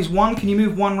next up is 1. Can you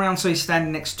move 1 round so he's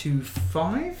standing next to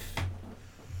 5?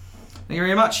 Thank you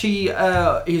very much. He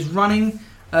is running,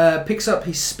 picks up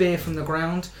his spear from the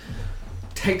ground,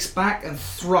 takes back and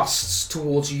thrusts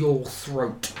towards your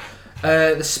throat.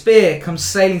 The spear comes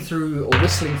sailing through or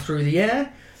whistling through the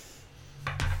air.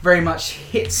 Very much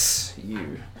hits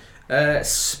you.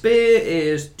 Spear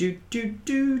is do do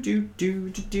do do do do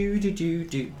do do do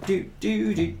do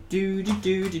do do do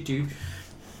do do do.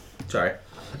 Sorry.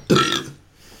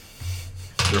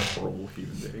 You're a horrible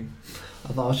human being. I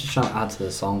thought I was just trying to add to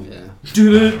the song, yeah.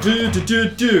 Do do do do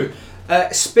do.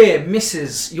 Spear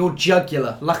misses your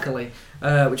jugular, luckily,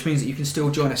 which means that you can still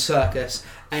join a circus,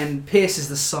 and pierces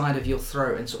the side of your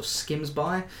throat and sort of skims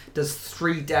by. Does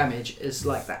 3 damage as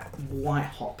like that white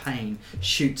hot pain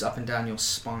shoots up and down your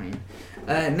spine.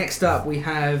 Next up we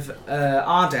have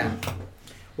Ardan.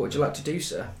 What would you like to do,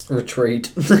 sir?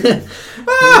 Retreat. Retreat.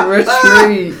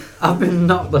 I've been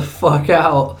knocked the fuck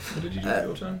out. What did you do with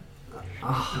your turn?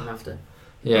 I'm after.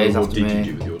 Yeah, he's What after did you me.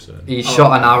 do with your turn? He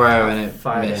shot an arrow and it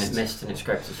Fired and it missed. missed and it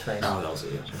scraped his face. Oh, that was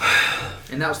it.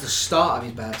 And that was the start of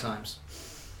his bad times.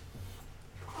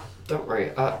 Don't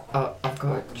worry, I've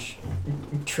got a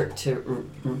trick to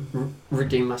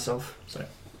redeem myself.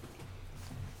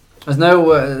 There's no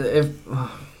way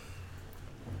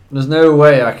there's no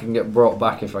way I can get brought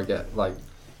back if I get like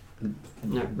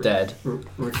No, dead.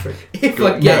 retreat. If No,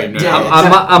 I get no, dead.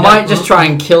 I might just try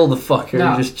and kill the fucker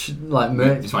No. who just like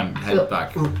murdered. It's fine. Head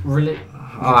back. Really?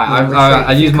 Alright,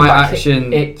 I use my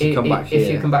action to come back here.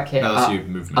 If you come back here, No, that's you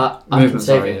movement. I can Movement,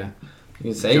 save sorry, you. yeah. You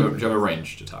can do, save. you have a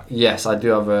ranged attack? Yes, I do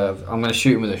have a. I'm going to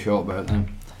shoot him with a short bow then.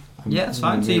 Yeah, that's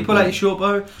fine. So you pull out your short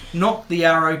bow, knock the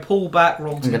arrow, pull back,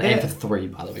 roll I'm to going to aim for hit. 3,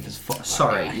 by the way, because fuck. that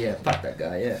Sorry, guy. yeah, fuck that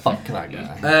guy, yeah. Fuck that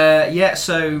guy. Yeah,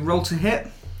 so roll to hit.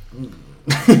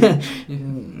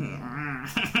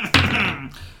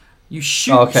 You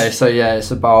shoot. Okay, so yeah,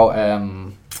 it's about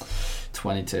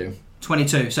 22.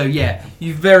 22. So yeah,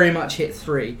 you very much hit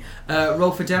 3.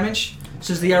 Roll for damage.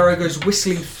 So as the arrow goes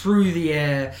whistling through the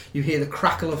air, you hear the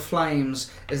crackle of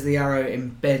flames as the arrow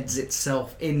embeds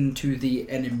itself into the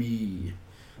enemy.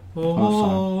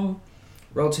 Oh,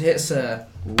 Roll to hit, sir.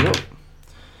 Whoop.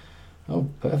 Oh,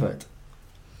 perfect.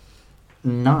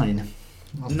 9.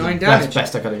 That's 9 the damage.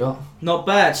 Best I could have got. Not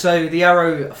bad. So the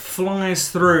arrow flies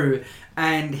through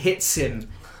and hits him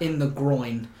in the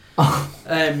groin.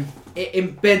 It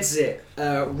embeds it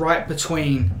right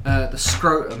between the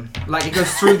scrotum. Like it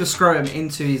goes through the scrotum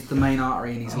into the main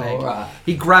artery in his leg. Alright.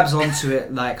 He grabs onto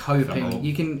it like hoping Femoral.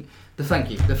 you can. The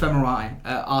femoral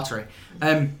artery.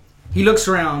 He looks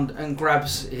around and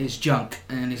grabs his junk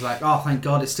and he's like, "Oh, thank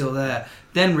God it's still there."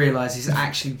 Then realises he's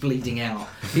actually bleeding out.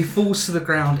 He falls to the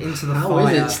ground into the How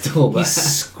fire. is it still there? He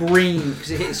screams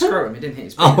because it hit his scrotum. It didn't hit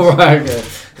his penis. Oh, right,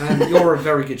 okay. You're a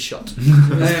very good shot.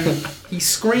 He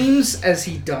screams as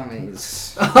he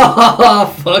dies.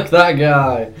 Fuck that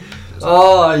guy.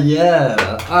 Oh,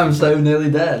 yeah. I'm so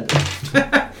nearly dead.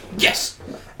 Yes.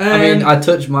 I mean, I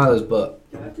touched Milo's butt.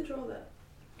 Do I have to draw that?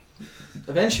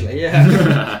 Eventually,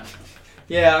 yeah.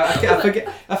 Yeah,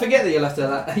 I forget that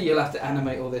you'll have to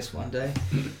animate all this one day.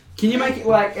 Can you make it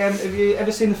like? Have you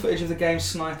ever seen the footage of the game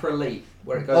Sniper Elite,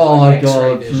 where it goes Oh like my X-ray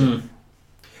God. vision?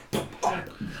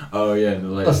 Oh yeah,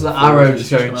 and the That's the arrow just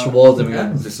going towards him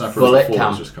again. The Sniper Bullet Elite 4 cam.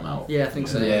 has just come out. Yeah, I think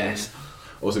so. Yes.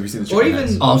 Also, have you seen the Or chicken even-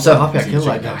 heads? Oh, I'm so happy I Seen killed the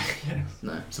that chicken guy. heads?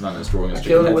 No, Samantha's drawing us I chicken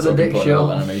killed him heads with a so I can dick put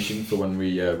shot. animation for when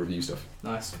we review stuff.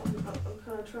 nice. I'm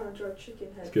kind of trying to draw a chicken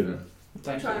head. It's good. Isn't it?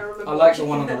 Thank Trying to you. remember I like what the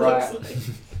one on the chicken head right. looks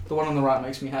like. The one on the right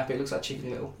makes me happy. It looks like Chicken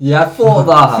Little. Yeah, I thought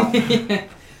that.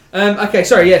 Okay,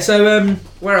 sorry. Yeah. So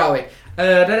where are we? It's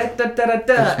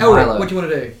Elric, Milo. what do you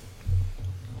want to do?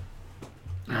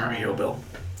 Heal Bill.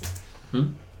 Hmm?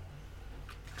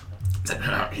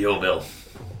 Heal Bill.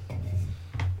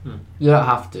 You don't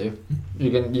have to.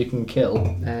 You can kill.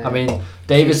 Uh, I mean,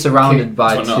 Dave is surrounded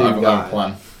by So, no, two I've got a guys.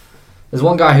 plan. There's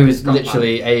one guy who is Got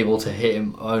literally able to hit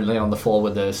him only on the floor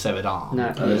with a severed arm.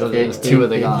 No, There's two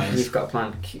other guys. We've got a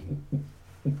plan.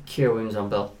 Cure wounds on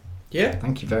Bill. Yeah.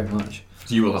 Thank you very much.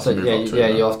 So you will have So to move yeah, up to yeah,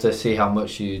 you have to see how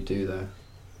much you do though.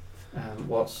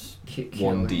 What's cure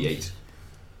 1d8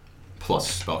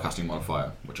 plus spellcasting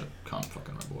modifier, which I can't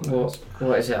fucking remember what it is.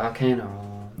 What is it? Arcana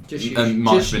or? Just use, And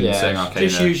Mark's just, been yeah, saying Arcana.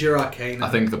 just use your Arcana. I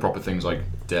think the proper thing's like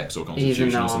Dex or Even Constitution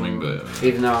though or something, but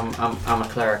even though I'm a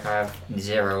cleric, I have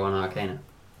 0 on Arcana.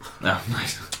 no,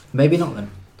 nice. Maybe not then.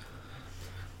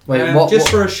 Wait, just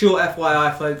what? for a short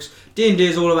FYI, folks, D&D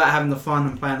is all about having the fun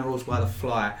and playing the rules by the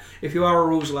fly. If you are a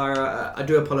rules liar, I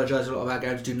do apologise. A lot of our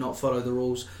games do not follow the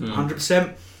rules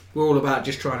 100%. We're all about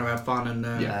just trying to have fun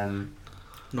and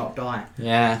not die.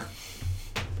 Yeah.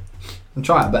 I'm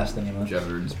trying my best anyway.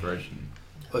 Whichever inspiration.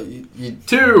 But you,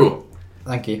 2!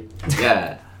 thank you.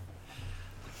 Yeah.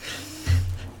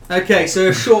 Okay, so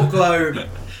a short glow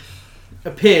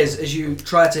appears as you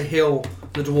try to heal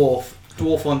the dwarf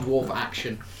on dwarf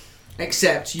action.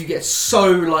 Except you get so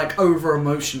like over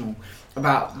emotional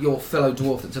about your fellow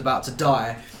dwarf that's about to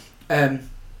die.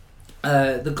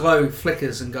 The glow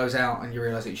flickers and goes out, and you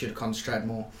realise that you should have concentrated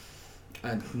more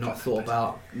and not thought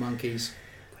about monkeys.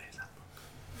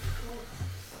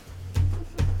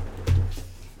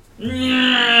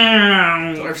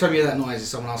 Every time you hear that noise, it's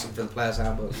someone asking for the player's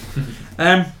handbook.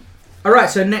 Alright,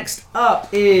 so next up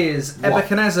is What?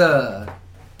 Nebuchadnezzar.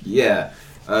 Yeah.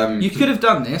 You could have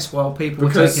done this while people were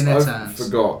because taking their I turns.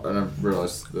 forgot, and I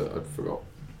realised that I forgot.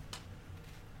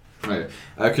 Okay.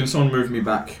 Can someone move me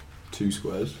back 2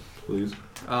 squares, please?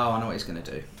 Oh, I know what he's going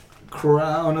to do.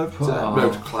 Crown of Oh. no,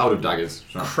 cloud of daggers.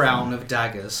 Sorry. Crown of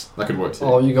daggers. That could work too.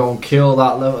 Oh, you go and kill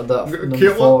that level, that number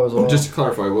Kill 4 as well. Just to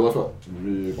clarify, well, I've got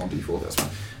 1d4. That's fine.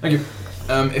 Thank you.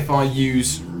 If I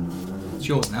use It's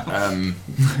yours now.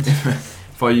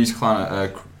 if I use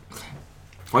cloud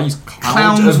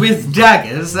Clowns of, with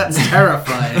daggers? That's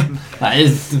terrifying. That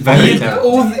is very You- terrible.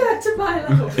 all Do the- that to my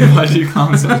level. if I do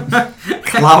clowns of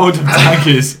cloud of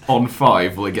daggers on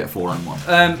 5, will it get 4 and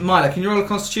 1? Mila, can you roll a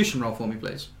constitution roll for me,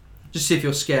 please? Just see if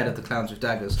you're scared of the clowns with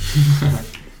daggers.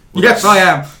 Yes, I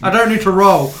am. I don't need to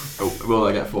roll. Oh, will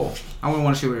I get 4? I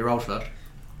want to see what you rolled first.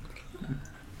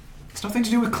 It's nothing to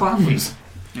do with clowns.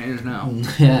 It is now.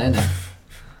 Yeah, I know.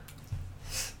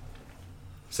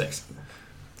 6.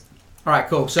 Alright,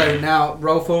 cool. So now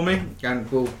roll for me,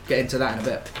 and we'll get into that in a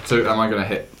bit. So am I going to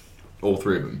hit all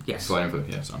 3 of them? Yes. So I input,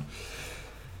 yeah, so.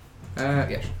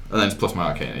 Yes. And then it's plus my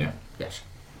arcana, yeah. Yes.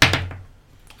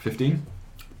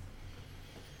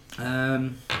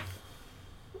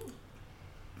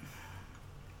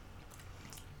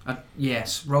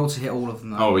 Yes, roll to hit all of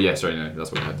them though. Oh yeah, sorry, no,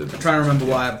 that's what I did. I'm trying to remember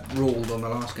why I ruled on the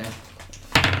last game.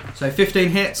 So 15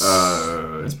 hits.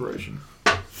 Inspiration.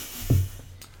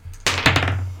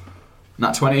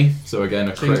 Nat 20, so again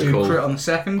a so you do critical. crit on the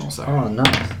second. Also. Oh,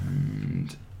 nice.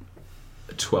 And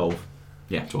 12.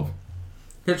 Yeah, 12.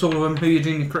 Hits all of them. Who you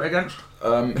doing your crit against?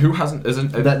 Who hasn't?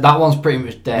 Isn't? That one's pretty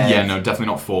much dead. Yeah, no, definitely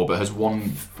not 4, but has one.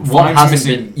 One Five's hasn't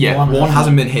missing. been- Yeah, one one hasn't.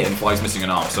 hasn't been hit and 5's missing an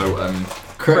arm. So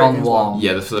Crit on one.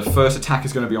 yeah, the first attack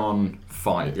is going to be on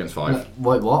 5 against 5. No,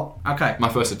 wait, what? Okay. My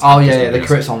first attack. Oh, is yeah, gonna yeah, be the against-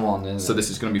 crit's on one, isn't So it? this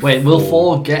is going to be. Wait, 4. will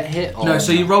 4 get hit? Or No,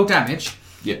 so you roll damage.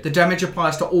 Yeah. The damage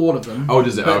applies to all of them. Oh,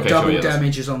 does it? But Okay, double sure, yeah,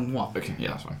 damage is on one. Okay, yeah,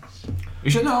 that's fine. You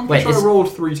should know. I'm Wait, pretty sure I is-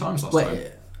 rolled 3 times last time. Wait,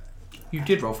 You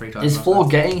did roll 3 times. is last 4 time.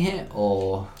 getting hit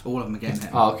or? All of them are getting hit.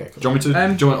 Oh, okay. Cool. Do you want me to?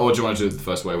 Um, do you want to do it the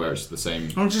first way where it's the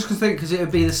same? I'm just gonna think because it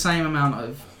would be the same amount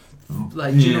of,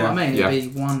 like, do you know what I mean? Yeah.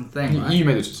 It'd be one thing, right? You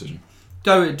made the decision.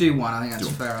 Do one. I think that's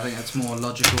Do fair. I think that's more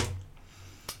logical.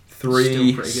 3, Still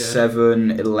pretty good.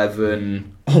 7,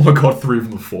 11. Oh my god, 3 of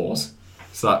them are 4s.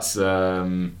 So that's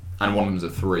and one of them's a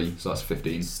 3, so that's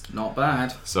 15. Not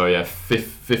bad. So yeah,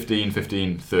 15,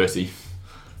 30.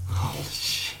 Holy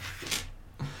shit.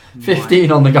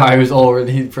 15 on the guy who's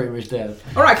already pretty much dead.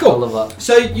 All right, I cool. love that.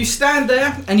 So you stand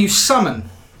there and you summon,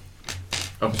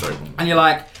 Oh, sorry. and you're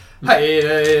like, and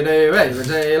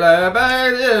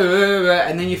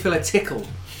then you feel a tickle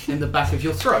in the back of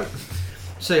your throat.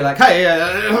 So you're like, hey,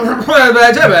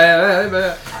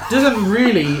 doesn't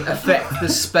really affect the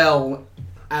spell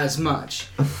as much,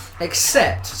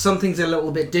 except something's a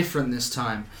little bit different this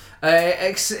time.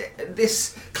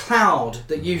 This cloud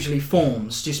that usually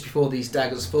forms just before these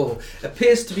daggers fall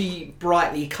appears to be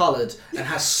brightly coloured and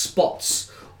has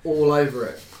spots all over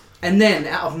it. And then,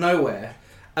 out of nowhere,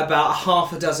 about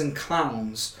half a dozen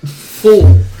clowns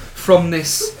fall from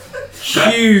this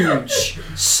huge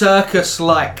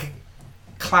circus-like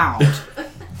cloud.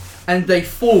 And they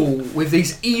fall with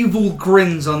these evil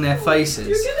grins on their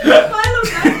faces. You're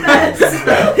gonna make Milo nightmares.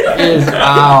 Is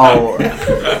out.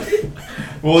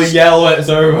 We'll yell when it's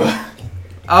over.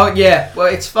 Oh yeah, well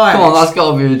it's fine. Come on, that's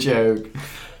got to be a joke.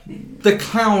 The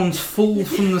clowns fall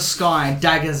from the sky,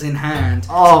 daggers in hand,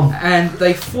 Oh, and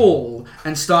they fall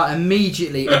and start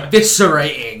immediately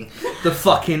eviscerating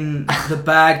the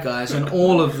bad guys, and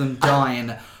all of them die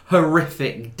in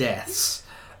horrific deaths.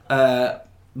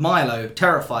 Milo,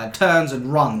 terrified, turns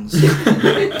and runs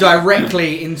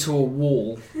directly into a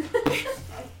wall.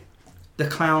 The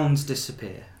clowns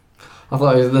disappear. I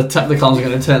thought it was the clowns are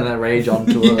going to turn their rage on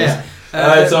to us. Yeah.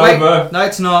 It's wait, over. No,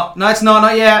 it's not. No, it's not.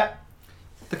 Not yet.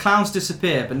 The clowns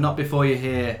disappear, but not before you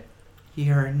hear,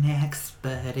 "You're next,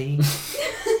 buddy."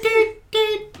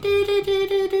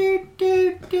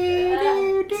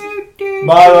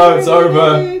 Milo, it's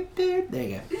over. There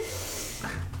you go.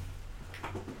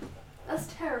 That's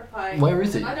terrifying. Where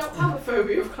is it? I don't have a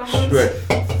phobia of clowns. Great.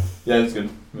 Yeah, that's good.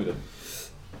 We did.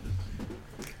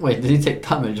 Wait, did he take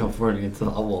damage off running into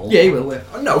that wall? Yeah, he will.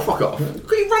 Oh, no, fuck off. He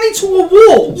ran into a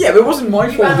wall. Yeah, but it wasn't my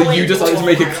You fault ran that away you from decided the to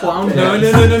make a wall, clown.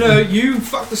 No. You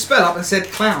fucked the spell up and said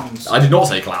clowns. I did not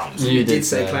say clowns. You did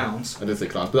say clowns. I did say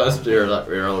clowns, but that's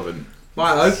irrelevant.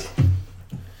 Milo.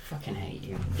 Fucking hate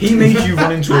you. He made you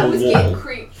run into I a was getting wall.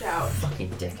 creeped out. Fucking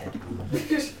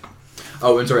dickhead.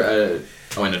 Oh, I'm sorry. Oh,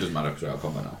 wait, no, it doesn't matter because we're out of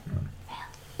combat now.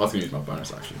 I was going to use my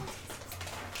bonus actually.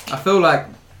 I feel like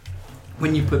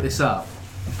when you put this up,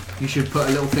 you should put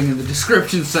a little thing in the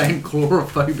description saying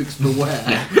 "Chlorophobic's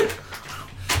beware."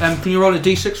 Can you roll a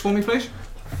d6 for me, please?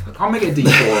 I'll make it a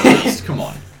D4 at least. Come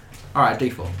on. All right,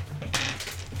 d4.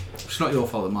 It's not your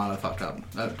fault that Milo fucked up.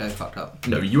 Dave fucked up.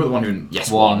 No, you were the one who. Yes,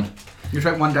 One. You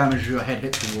take 1 damage as your head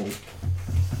hits the wall.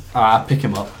 Alright, pick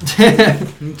him up.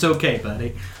 It's okay,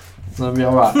 buddy. That'll be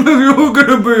alright. You're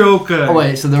gonna be okay. Oh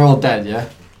wait, so they're all dead, yeah?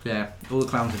 Yeah, all the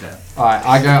clowns are dead. Alright,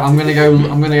 I'm gonna go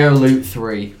loot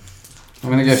 3. I'm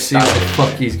gonna go see what the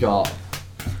fuck he's got.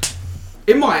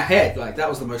 In my head, like that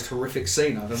was the most horrific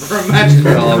scene I've ever imagined.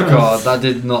 Oh god, that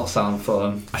did not sound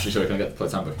fun. Actually, sorry, can I get the play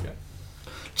handbook again?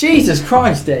 Jesus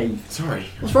Christ, Dave. Sorry.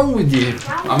 What's wrong with you?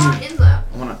 How I'm- far in there?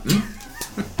 I wanna.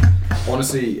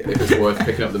 Honestly, if it's worth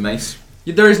picking up the mace.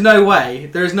 There is no way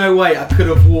I could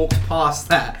have walked past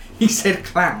that. He said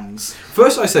clowns.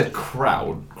 First, I said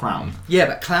crown. Yeah,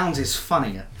 but clowns is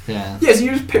funnier. Yeah. Yes,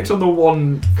 you just picked on the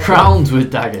one. Crowns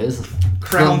with daggers.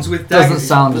 Crowns with daggers. Doesn't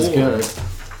sound is as boring.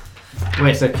 good.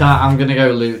 Wait, so I'm gonna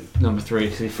go loot number 3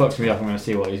 because he fucks me up. I'm gonna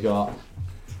see what he's got.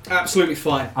 Absolutely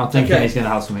fine. I'm thinking Okay. he's gonna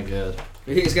have something good.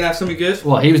 You think he's gonna have something good?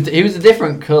 Well, he was a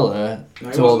different colour No,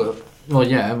 he to all the. wasn't. Well,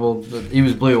 yeah. Well, he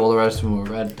was blue. All the rest of them were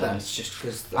red. That's just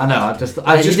because. I know. He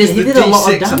the did a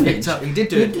lot of D6 I damage. picked up. He did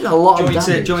do He it. did a lot Do of you want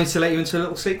me damage. to let you into a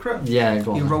little secret? Yeah,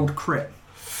 go on. He then. rolled crit.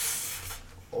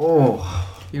 Oh.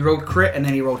 He rolled crit and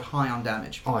then he rolled high on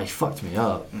damage. Oh, he fucked me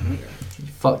up. Mm-hmm. He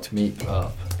fucked me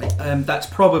up. That's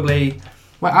probably.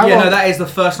 Wait, that is the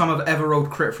first time I've ever rolled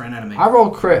crit for an enemy. I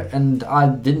rolled crit and I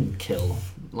didn't kill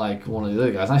like one of the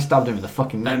other guys. I stabbed him in the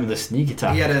fucking neck with a sneak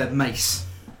attack. He had a mace.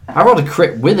 I rolled a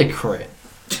crit with a crit.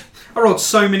 I rolled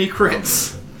so many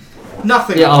crits.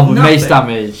 Nothing. Yeah, nothing. mace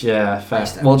damage. Yeah, fair.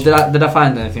 Mace Well, damage. did I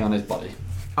find anything on his body?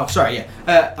 Oh, sorry.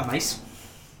 Yeah, a mace.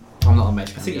 I'm not a mace.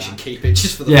 I think you should keep it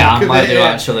just for the. Yeah, fuck I of might it, do yeah.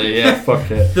 actually. Yeah,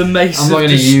 fuck it. The mace. I'm not of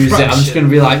going to use it. I'm just destruction. going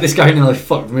to be like, this guy nearly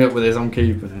fucked me up with this. I'm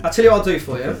keeping it. I'll tell you what I'll do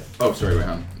for you. Oh, sorry, wait, hang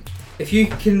on. If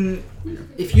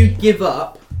you give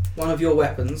up one of your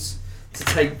weapons to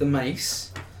take the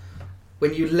mace,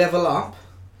 when you level up,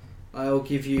 I'll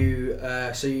give you.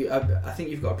 I think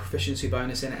you've got a proficiency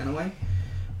bonus in it anyway,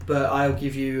 but I'll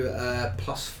give you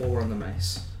 +4 on the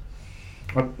mace.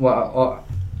 What?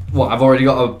 I've already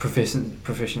got a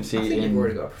proficiency I think in. you've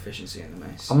already got a proficiency in the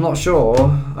mace. I'm not sure.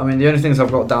 I mean, the only things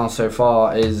I've got down so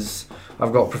far is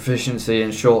I've got proficiency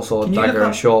in short sword, Can you dagger, look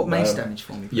and up short mace bow. damage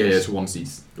for me? Yeah, Please? it's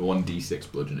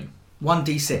 1d6 bludgeoning.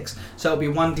 1d6. So it'll be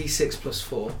 1d6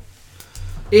 +4.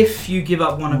 If you give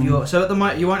up one of your, so at the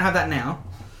moment you won't have that now.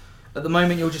 At the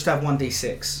moment you'll just have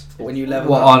 1d6. But when you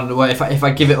level up, If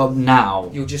I give it up now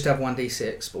you'll just have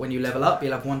 1d6. But when you level up,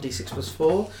 you'll have 1d6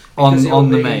 +4. on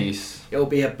the mace, It'll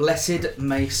be a blessed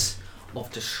mace of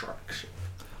destruction.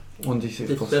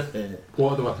 1d6 plus.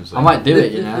 What are the weapons? I might do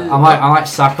it, you know. I might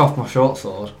sack off my short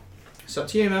sword. It's up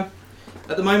to you, man.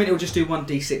 At the moment, it'll just do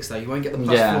 1d6 though. You won't get the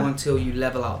 +4 Yeah. until you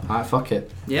level up. Alright, fuck it.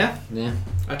 Yeah. Yeah.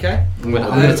 Okay. I'm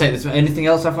gonna take this. Anything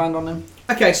else I find on him?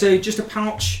 Okay. So just a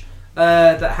pouch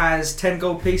that has 10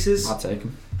 gold pieces. I'll take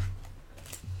him.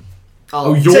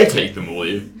 Oh, you'll take them, will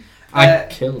you? I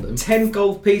killed him. 10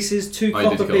 gold pieces, 2 I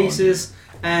did copper go on, pieces,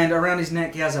 and around his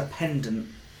neck he has a pendant.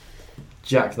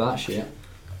 Jack that shit.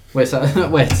 Wait,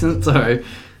 sorry.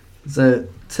 So,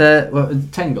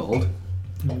 10 gold.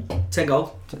 10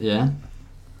 gold. Yeah.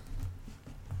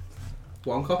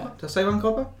 1 copper. Did I say 1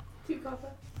 copper? 2 copper.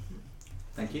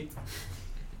 Thank you.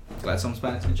 Glad someone's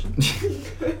paying attention.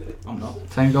 I'm not.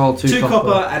 10 gold, 2 2 copper.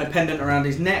 copper and a pendant around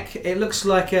his neck. It looks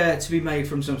like to be made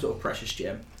from some sort of precious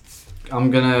gem. I'm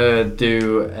gonna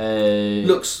do a.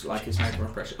 Looks like it's made from a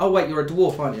precious. Oh wait, you're a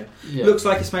dwarf, aren't you? Yeah. Looks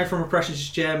like it's made from a precious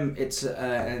gem. It's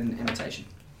an imitation.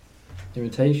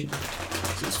 Imitation.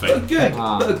 So it's But a fake. good,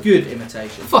 Ah. but a good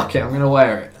imitation. Fuck it, I'm gonna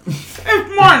wear it.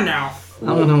 It's mine now. I'm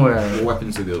gonna wear What it.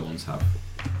 weapons do the other ones have?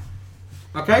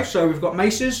 Okay, so we've got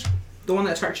maces. The one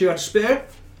that attacked you had a spear.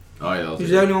 Oh, yeah, He's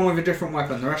the only one with a different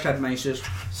weapon. The rest had maces.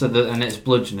 So and it's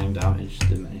bludgeoning damage,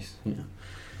 the mace. Yeah.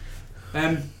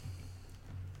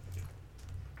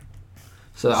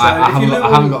 So, So I if you look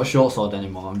haven't on- got a short sword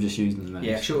anymore. I'm just using the mace.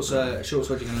 Yeah, short sword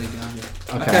you're going to leave behind you.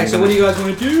 Okay, Okay, I'm so gonna- what do you guys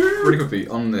want to do? Really quickly,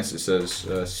 on this it says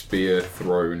spear,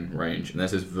 thrown, range, and then it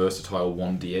says versatile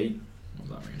 1d8. What does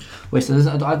that mean? Wait,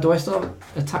 so do I still have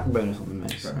attack bonus on the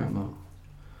mace? Right. Or not?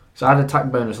 So I had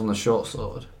attack bonus on the short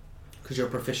sword. Because you're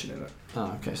proficient in it.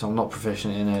 Oh, okay, so I'm not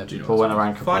proficient in it. Do you know But when I what's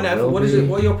rank up, Find I out will what is be. it.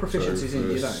 What are your So proficiencies in?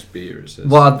 for You don't. spear it says.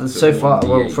 Well, it's so a far,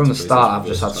 1d8, from the but it says start, I've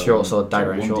just had versatile short sword, one-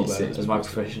 dagger, and short 1d6 bow as my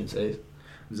versatile. proficiencies.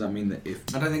 Does that mean that if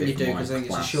I don't think if you do my because I think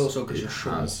it's a class short sword because it you're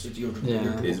short. has- You're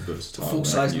Yeah. is versatile,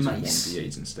 full-size then I can use mace.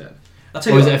 1d8s instead. I'll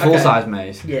tell Or you is what, it a full size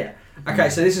mace? Yeah. Okay,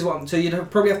 so this is what. So you'd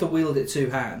probably have to wield it 2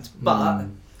 hands. But Mm.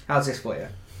 how's this for you?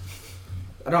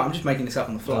 I don't. I'm just making this up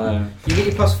on the fly. Uh, You get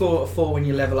your +4 when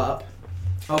you level up.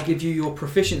 I'll give you your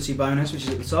proficiency bonus, which is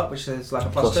at the top, which says like a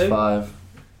plus +2. 5.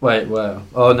 Wait, where?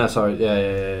 Oh no, sorry.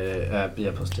 Yeah,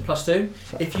 plus 2. +2.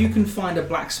 If you can find a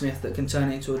blacksmith that can turn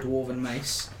it into a dwarven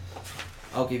mace,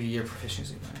 I'll give you your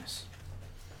proficiency bonus.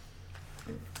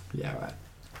 Yeah, right.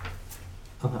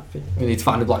 I'm happy. We need to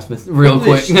find a blacksmith real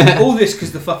quick. All this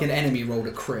because the fucking enemy rolled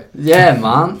a crit. Yeah,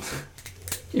 man.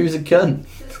 He was a cunt.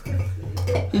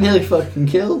 He nearly fucking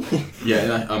killed me.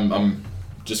 Yeah, I'm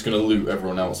just gonna loot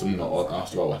everyone else and not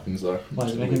ask about weapons though. Why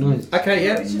is he making noise? Okay,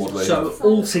 yeah. What do they So have?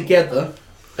 altogether,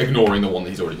 Ignoring the one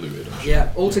that he's already looted.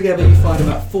 yeah, altogether you find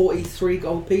about 43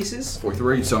 gold pieces.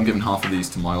 43, so I'm giving half of these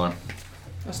to Milo.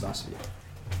 That's nice of you.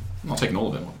 I'm not taking all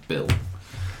of them, I'm Bill.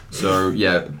 So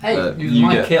yeah, Hey, you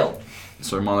get, kill.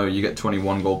 so Milo, you get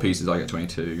 21 gold pieces, I get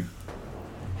 22.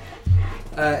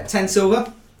 10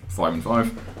 silver, 5 and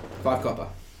 5. 5 copper.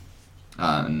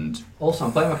 And Also,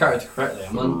 I'm playing my character correctly.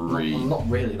 Three. I'm not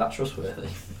really that trustworthy.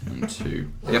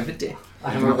 2. Yep. Yep.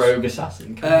 I'm a rogue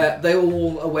assassin. They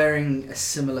all are wearing a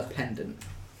similar pendant.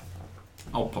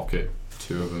 I'll pocket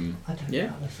 2 of them. I don't Yeah.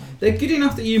 know the same. They're good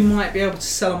enough that you might be able to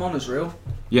sell them on as real.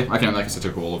 Yeah, I can. Like I said,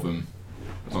 took all of them.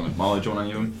 As long as Marlo, do you want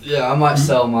any of them? Yeah, I might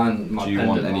sell mine. My Do you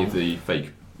want pendant any of on. the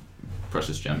fake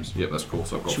precious gems? Yep, that's cool.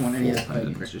 So I've got Do you want any of 4 the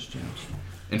pendants. precious gems?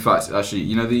 In fact, actually,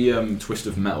 you know the twist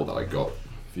of metal that I got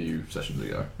a few sessions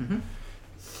ago? Mm-hmm.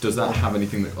 Does that have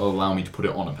anything that will allow me to put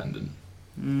it on a pendant?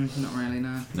 Not really,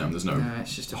 no. No, there's no No,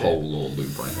 it's just a bit. hole or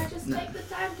loop or Can I anything. just No. take the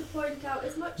time to point out,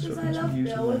 as much So as it I means love you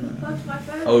use Bill the with one the plug to my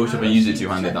phone? Oh, so I when you use it was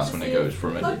two-handed, check that's to when it see goes if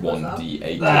from the a plug was up.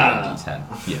 1d8 to Ah. a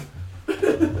d10. Yeah.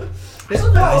 There's a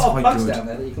That lot is of quite plugs good. down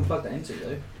there that you can plug that into,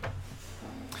 though.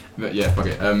 But yeah, fuck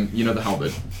it. You know the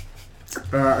halberd?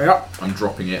 Yeah. I'm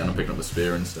dropping it and I'm picking up the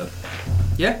spear instead.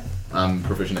 Yeah. I'm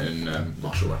proficient in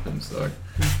martial weapons, so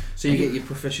So you get your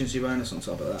proficiency bonus on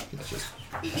top of that. let's just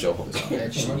shell pop this out. Yeah,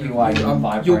 just, Why you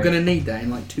vibrate? you're going to need that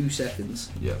in like 2 seconds.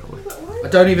 Yeah, probably. But why I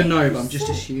don't even know, but I'm just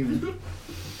assuming.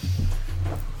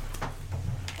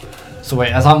 So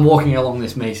wait, as I'm walking along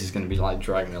this maze, is going to be like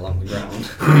dragging along the ground.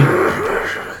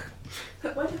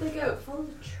 Where did they go? Follow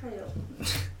the trail.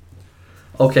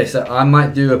 Okay, so I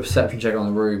might do a perception check on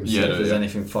the room, see Yeah, if no, there's yeah.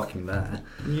 anything fucking there.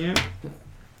 Yeah.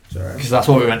 Sorry. Because that's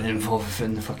what we went in for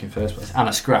in the fucking first place. And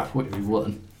a scrap, which we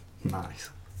won. Nice.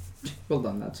 Well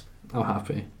done, lads. I'm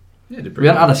happy. Yeah, did We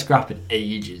haven't had a scrap in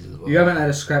ages as well. You haven't had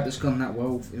a scrap that's gone that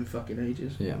well in fucking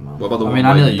ages. Yeah, man. What about the I one mean, I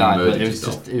where nearly you died, but murdered it was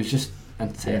yourself? just Yeah,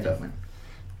 entertaining. don't win.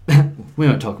 We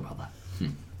won't talk about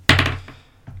that.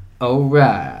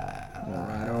 Alright.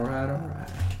 Alright.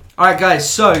 Alright, guys,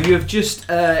 so you have just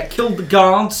killed the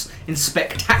guards in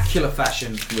spectacular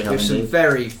fashion We have with some indeed.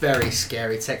 very, very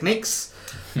scary techniques.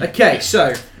 Okay,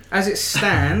 so as it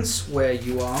stands where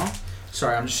you are,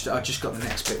 sorry, I just got the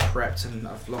next bit prepped and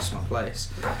I've lost my place.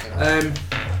 I'm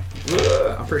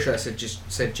pretty sure I said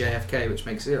JFK, which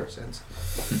makes 0 sense.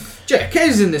 JFK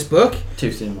is in this book.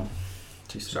 Too soon, man.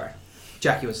 Too soon. Sorry,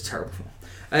 Jackie was a terrible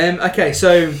film. Okay,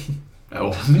 so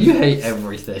Oh. You hate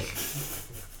everything.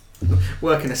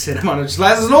 working a cinema, and I'm just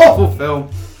like, this is an awful film.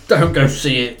 Don't go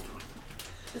see it.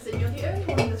 Is it you're the only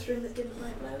one in this room that didn't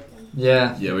like Logan?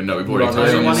 Yeah. Yeah, we've already Right, touched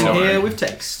There's on one this. in Sorry. here with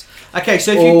text. Okay,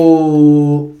 so if you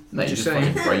Oh. No, you're Just just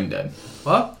saying. fucking brain dead.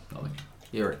 what? Nothing.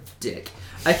 You're a dick.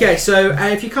 Okay, so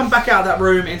if you come back out of that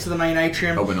room into the main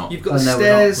atrium, Oh, we're not. you've got Oh, the no, we're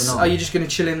stairs. not. Are you just going to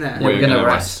chill in there? Yeah, we're gonna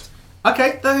rest.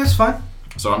 Okay, that's fine.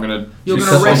 So I'm gonna. You're do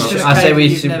gonna some rest of in it. a I say cave we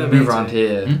you've should never move been around to.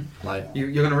 here. Hmm? Like,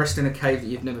 You're going to rest in a cave that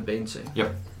you've never been to.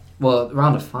 well,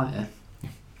 around a fire.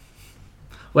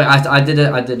 Wait, I did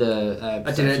a did a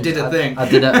perception- thing. I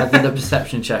did a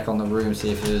perception check on the room,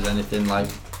 see if there was anything like,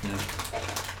 you know,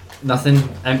 nothing,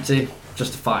 empty,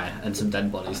 just a fire and some dead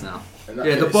bodies now. In that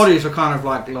Yeah, the case- bodies are kind of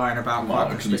like lying about Mark,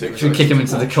 quite can you take conspicuously. Should we kick him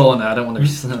into the corner? I don't want to be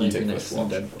standing take next to first some watch.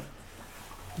 dead body.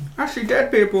 Actually,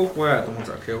 dead people were the ones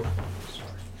I killed.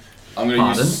 I'm gonna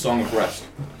Pardon? use Song of Rest.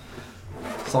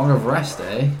 Song of Rest,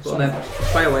 eh? Go on then.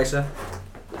 Play away, sir.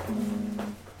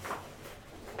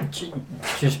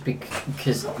 Just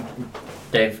because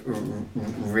Dave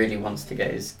really wants to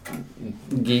get his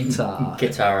Guitar.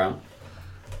 guitar out.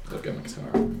 Don't get my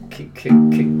guitar.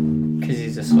 Because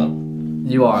he's a slut.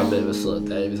 You are a bit of a slut,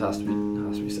 Dave. It has to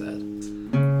be said.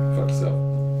 Fuck yourself.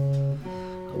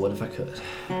 I would if I could.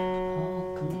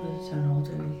 Oh, come on, it's an old.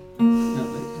 No,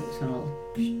 it's an old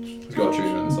He's got a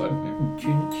tuner inside. Yeah.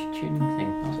 tuning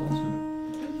thing. That's awesome.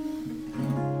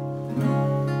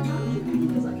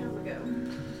 Because I can't go.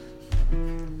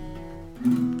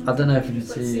 I don't know if you can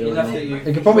see your Enough legs. that you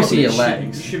You can probably see your should-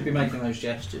 legs. You should be making those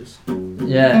gestures.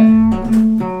 Yeah.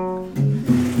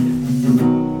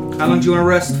 How long do you want to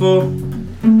rest for?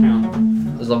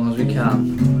 As long as we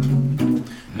can.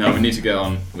 No, we need to get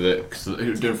on with it. Cause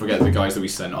don't forget the guys that we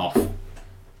sent off.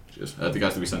 The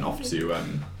guys that we sent off to.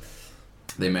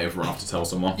 They may have run off to tell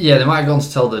someone. Yeah, they might have gone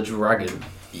to tell the dragon.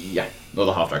 Yeah, or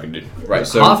the half dragon dude. Right.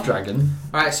 So Half dragon?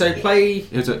 Alright, so play.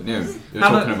 you're How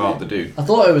talking mu- about the dude. I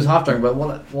thought it was half dragon, but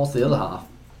what's the other half?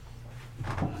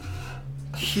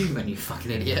 Human, you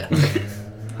fucking idiot.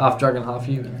 Half dragon, half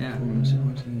human. Yeah.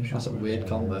 That's a weird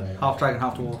combo. Half dragon,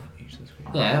 half dwarf.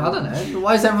 Yeah, I don't know.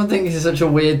 Why does everyone think this is such a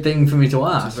weird thing for me to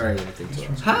It's ask? a very weird thing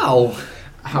to ask. How?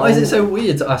 Why is it so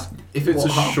weird to ask? If it's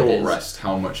what a half it short is? rest,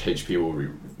 how much HP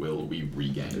will we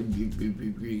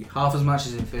regain? Half as much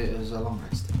as if it was a long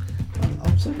rest.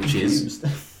 I'm so Which is? confused.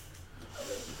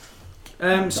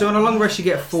 So on a long rest you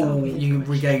get full, you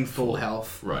regain full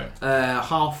health. Right.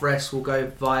 Half rest will go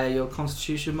via your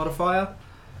constitution modifier.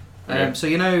 Okay. So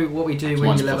you know what we do So when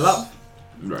mine's you level plus- up?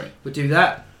 with We do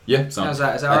that. Yeah, sounds. How's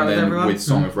that? Is that And alright with then everyone? with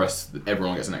Song of Rest,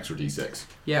 everyone gets an extra d6.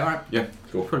 Yeah, alright. Yeah,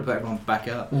 cool. Probably put everyone back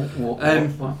up. What?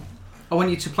 I want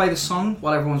you to play the song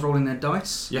while everyone's rolling their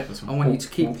dice. Yeah, that's I fine. want you to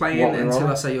keep playing What we're until I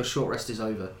rolling? say your short rest is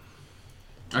over.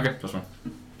 Okay, that's fine.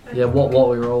 Yeah, what are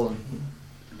we rolling?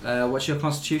 What's your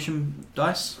Constitution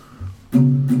dice?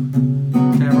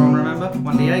 Can everyone remember?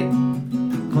 1d8.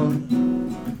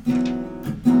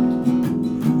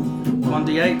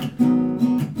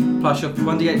 1d8 plus your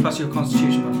 1d8 plus your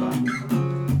Constitution modifier.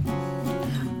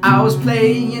 I was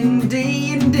playing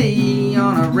D&D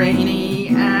on a rainy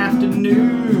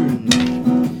afternoon.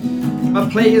 My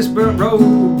players burnt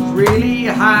rogue really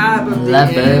high, but the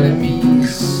 11.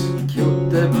 enemies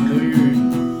killed the balloon.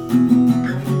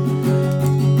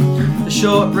 The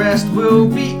short rest will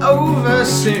be over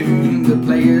soon. The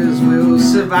players will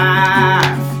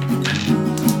survive.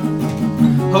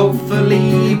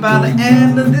 Hopefully, by the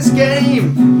end of this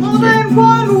game, more than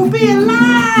one will be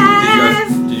alive.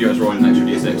 Did you guys roll an extra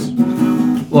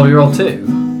d6? Well, we roll 2.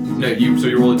 No, so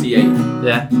you roll a d8,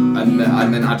 Yeah. and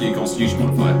then add your Constitution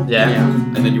modifier. Yeah.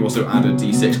 And then you also add a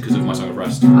d6 because of my Song of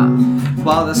Rest.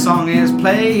 While the song is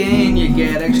playing, you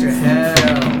get extra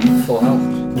health. Full health.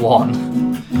 1.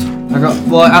 I got.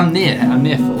 Well, I'm near full. I'm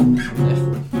near full.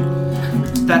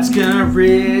 That's gonna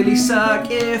really suck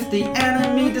if the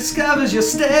enemy discovers your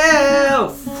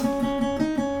stealth.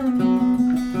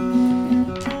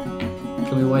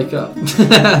 Can we wake up? You've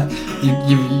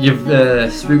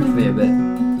spooked me a bit.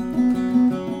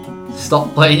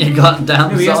 Stop playing your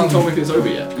goddamn No, he hasn't song. told me if it's over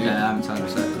yet. Yeah, I'm telling you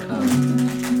so.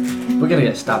 We're gonna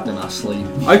get stabbed in our sleep.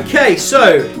 Okay,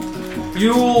 so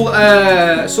you all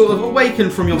sort of awaken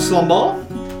from your slumber.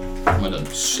 Am I done?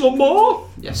 Slumber?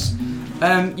 Yes.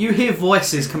 You hear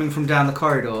voices coming from down the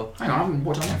corridor. Hang on, I haven't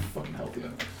watched my fucking health yet.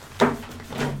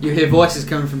 You hear voices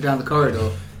coming from down the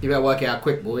corridor. You better work it out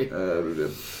quick, boy.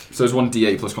 So it's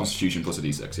 1d8 plus Constitution plus a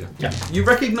d6, yeah? You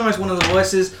recognise one of the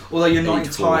voices, although you're not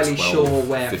 8, 12, entirely sure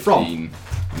where 15, from.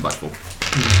 I'm back full.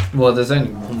 Well, there's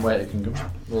only one way it can go.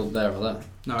 Well, there or there.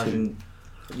 No, as in,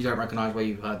 you don't recognise where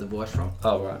you've heard the voice from.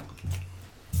 Oh right.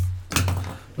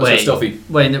 Let's go stealthy.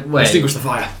 Wait. Extinguish the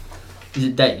fire. Is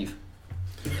it Dave?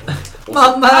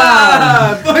 My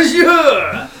man.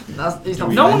 Bonjour! He's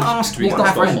not No one French. asked He's what not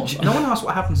happens. French. No one asked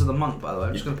what happens to the monk. By the way,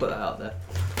 I'm just going to put that out there.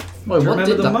 Wait, Do you what remember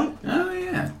did the that? monk? Oh,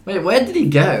 yeah. Wait, where did he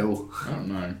go? I don't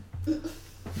know.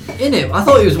 In it? I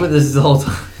thought he was with us the whole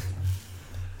time.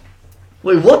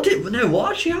 Wait, what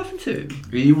actually happened to him?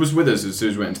 He was with us as soon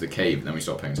as we went into the cave, and then we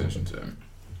stopped paying attention to him.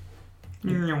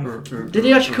 Did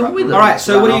he actually come with us? All right.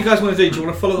 So what do you guys want to do? Do you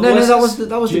want to follow the No, voices?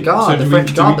 that was the guard, the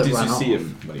French guard that did ran you off. see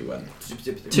him when he went?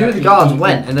 Two of the guards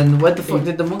went, and then where the fuck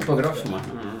did the monk Buggered off somewhere.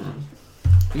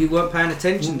 You weren't paying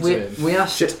attention to him. We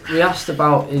asked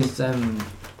about his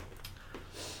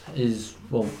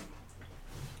well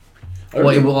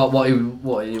what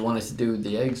he wanted to do with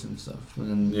the eggs and stuff, and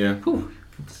then Yeah.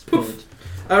 disappeared.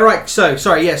 All right. So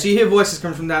sorry. Yeah. So you hear voices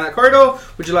coming from down that corridor.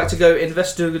 Would you like to go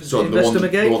investigate? So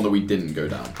the one that we didn't go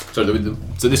down. So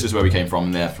so this is where we came from,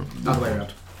 and there from. Other way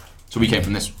around. So we came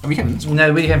from this. Oh, we came from this one.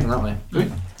 No, we came from that way. Oh,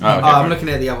 okay, I'm fine. looking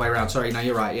at it the other way around. Sorry. No,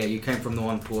 you're right. Yeah, you came from the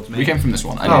one towards me. We came from this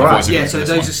one. And Oh, the right. voice is Yeah. coming So from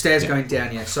those this are stairs one. going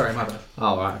down. Yeah. Sorry, my bad.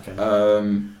 Oh right, okay. Do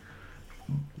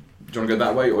you want to go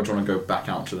that way, or do you want to go back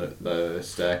out to the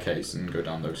staircase and go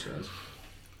down those stairs?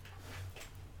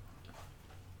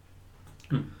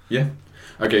 Yeah.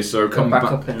 Okay, so come back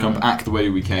back, up and come back the way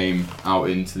we came out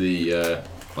into the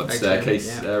like the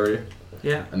staircase Yeah. area,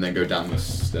 Yeah. and then go down the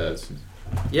stairs.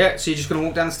 Yeah. So you're just gonna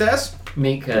walk down the stairs.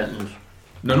 Meat curtains.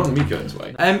 No, not the meat curtains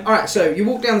way. All right. So you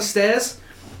walk down the stairs.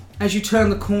 As you turn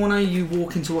the corner, you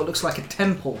walk into what looks like a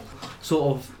temple,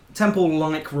 sort of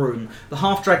temple-like room. The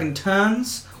half-dragon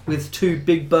turns with two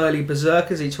big burly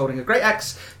berserkers, each holding a great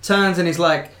axe. Turns and he's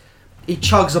like, he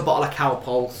chugs a bottle of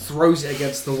cowpole, throws it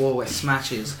against the wall, it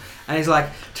smashes, and he's like,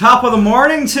 "Top of the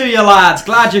morning to you, lads.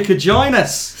 Glad you could join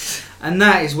us." And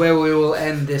that is where we will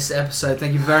end this episode.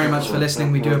 Thank you very much for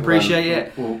listening. We do appreciate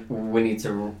it. We need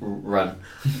to run.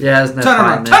 Yeah, there's no Turn and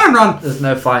run. fighting. Turn and run. There's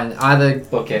no fighting. Either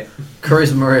Book it.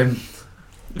 charisma him.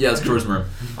 Yeah, it's charisma room.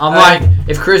 I'm like,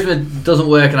 if charisma doesn't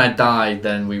work and I die,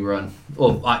 then we run.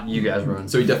 Or you guys run.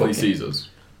 So he definitely Okay. sees us.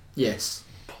 Yes.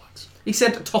 He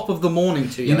said top of the morning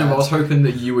to you. You know, I lads. was hoping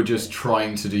that you were just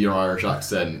trying to do your Irish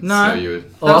accent. No. So you would.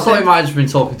 Oh, I thought he might have just been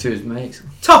talking to his mates.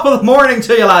 Top of the morning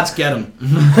to you, lads. Get him.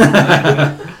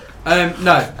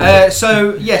 No.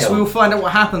 So yes, we will find out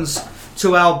what happens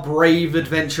to our brave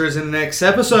adventurers in the next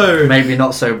episode. Maybe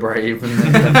not so brave in the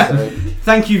next episode.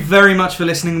 Thank you very much for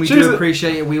listening. We Cheers. do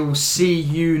appreciate it. We will see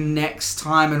you next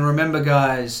time. And remember,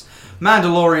 guys,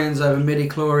 Mandalorians over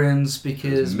midi-chlorians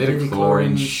because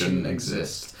Midi-chlorians shouldn't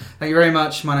exist. Thank you very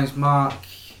much. My name's Mark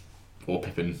Or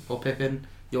Pippin. or Pippin.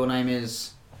 Your name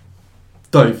is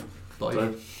Dave.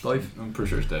 Dave. I'm pretty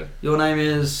sure it's Dave. Your name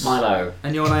is Milo.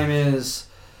 and your name is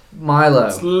Milo.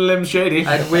 Slim Shady.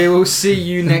 And we will see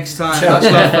you next time. Much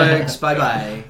love, folks. Bye bye.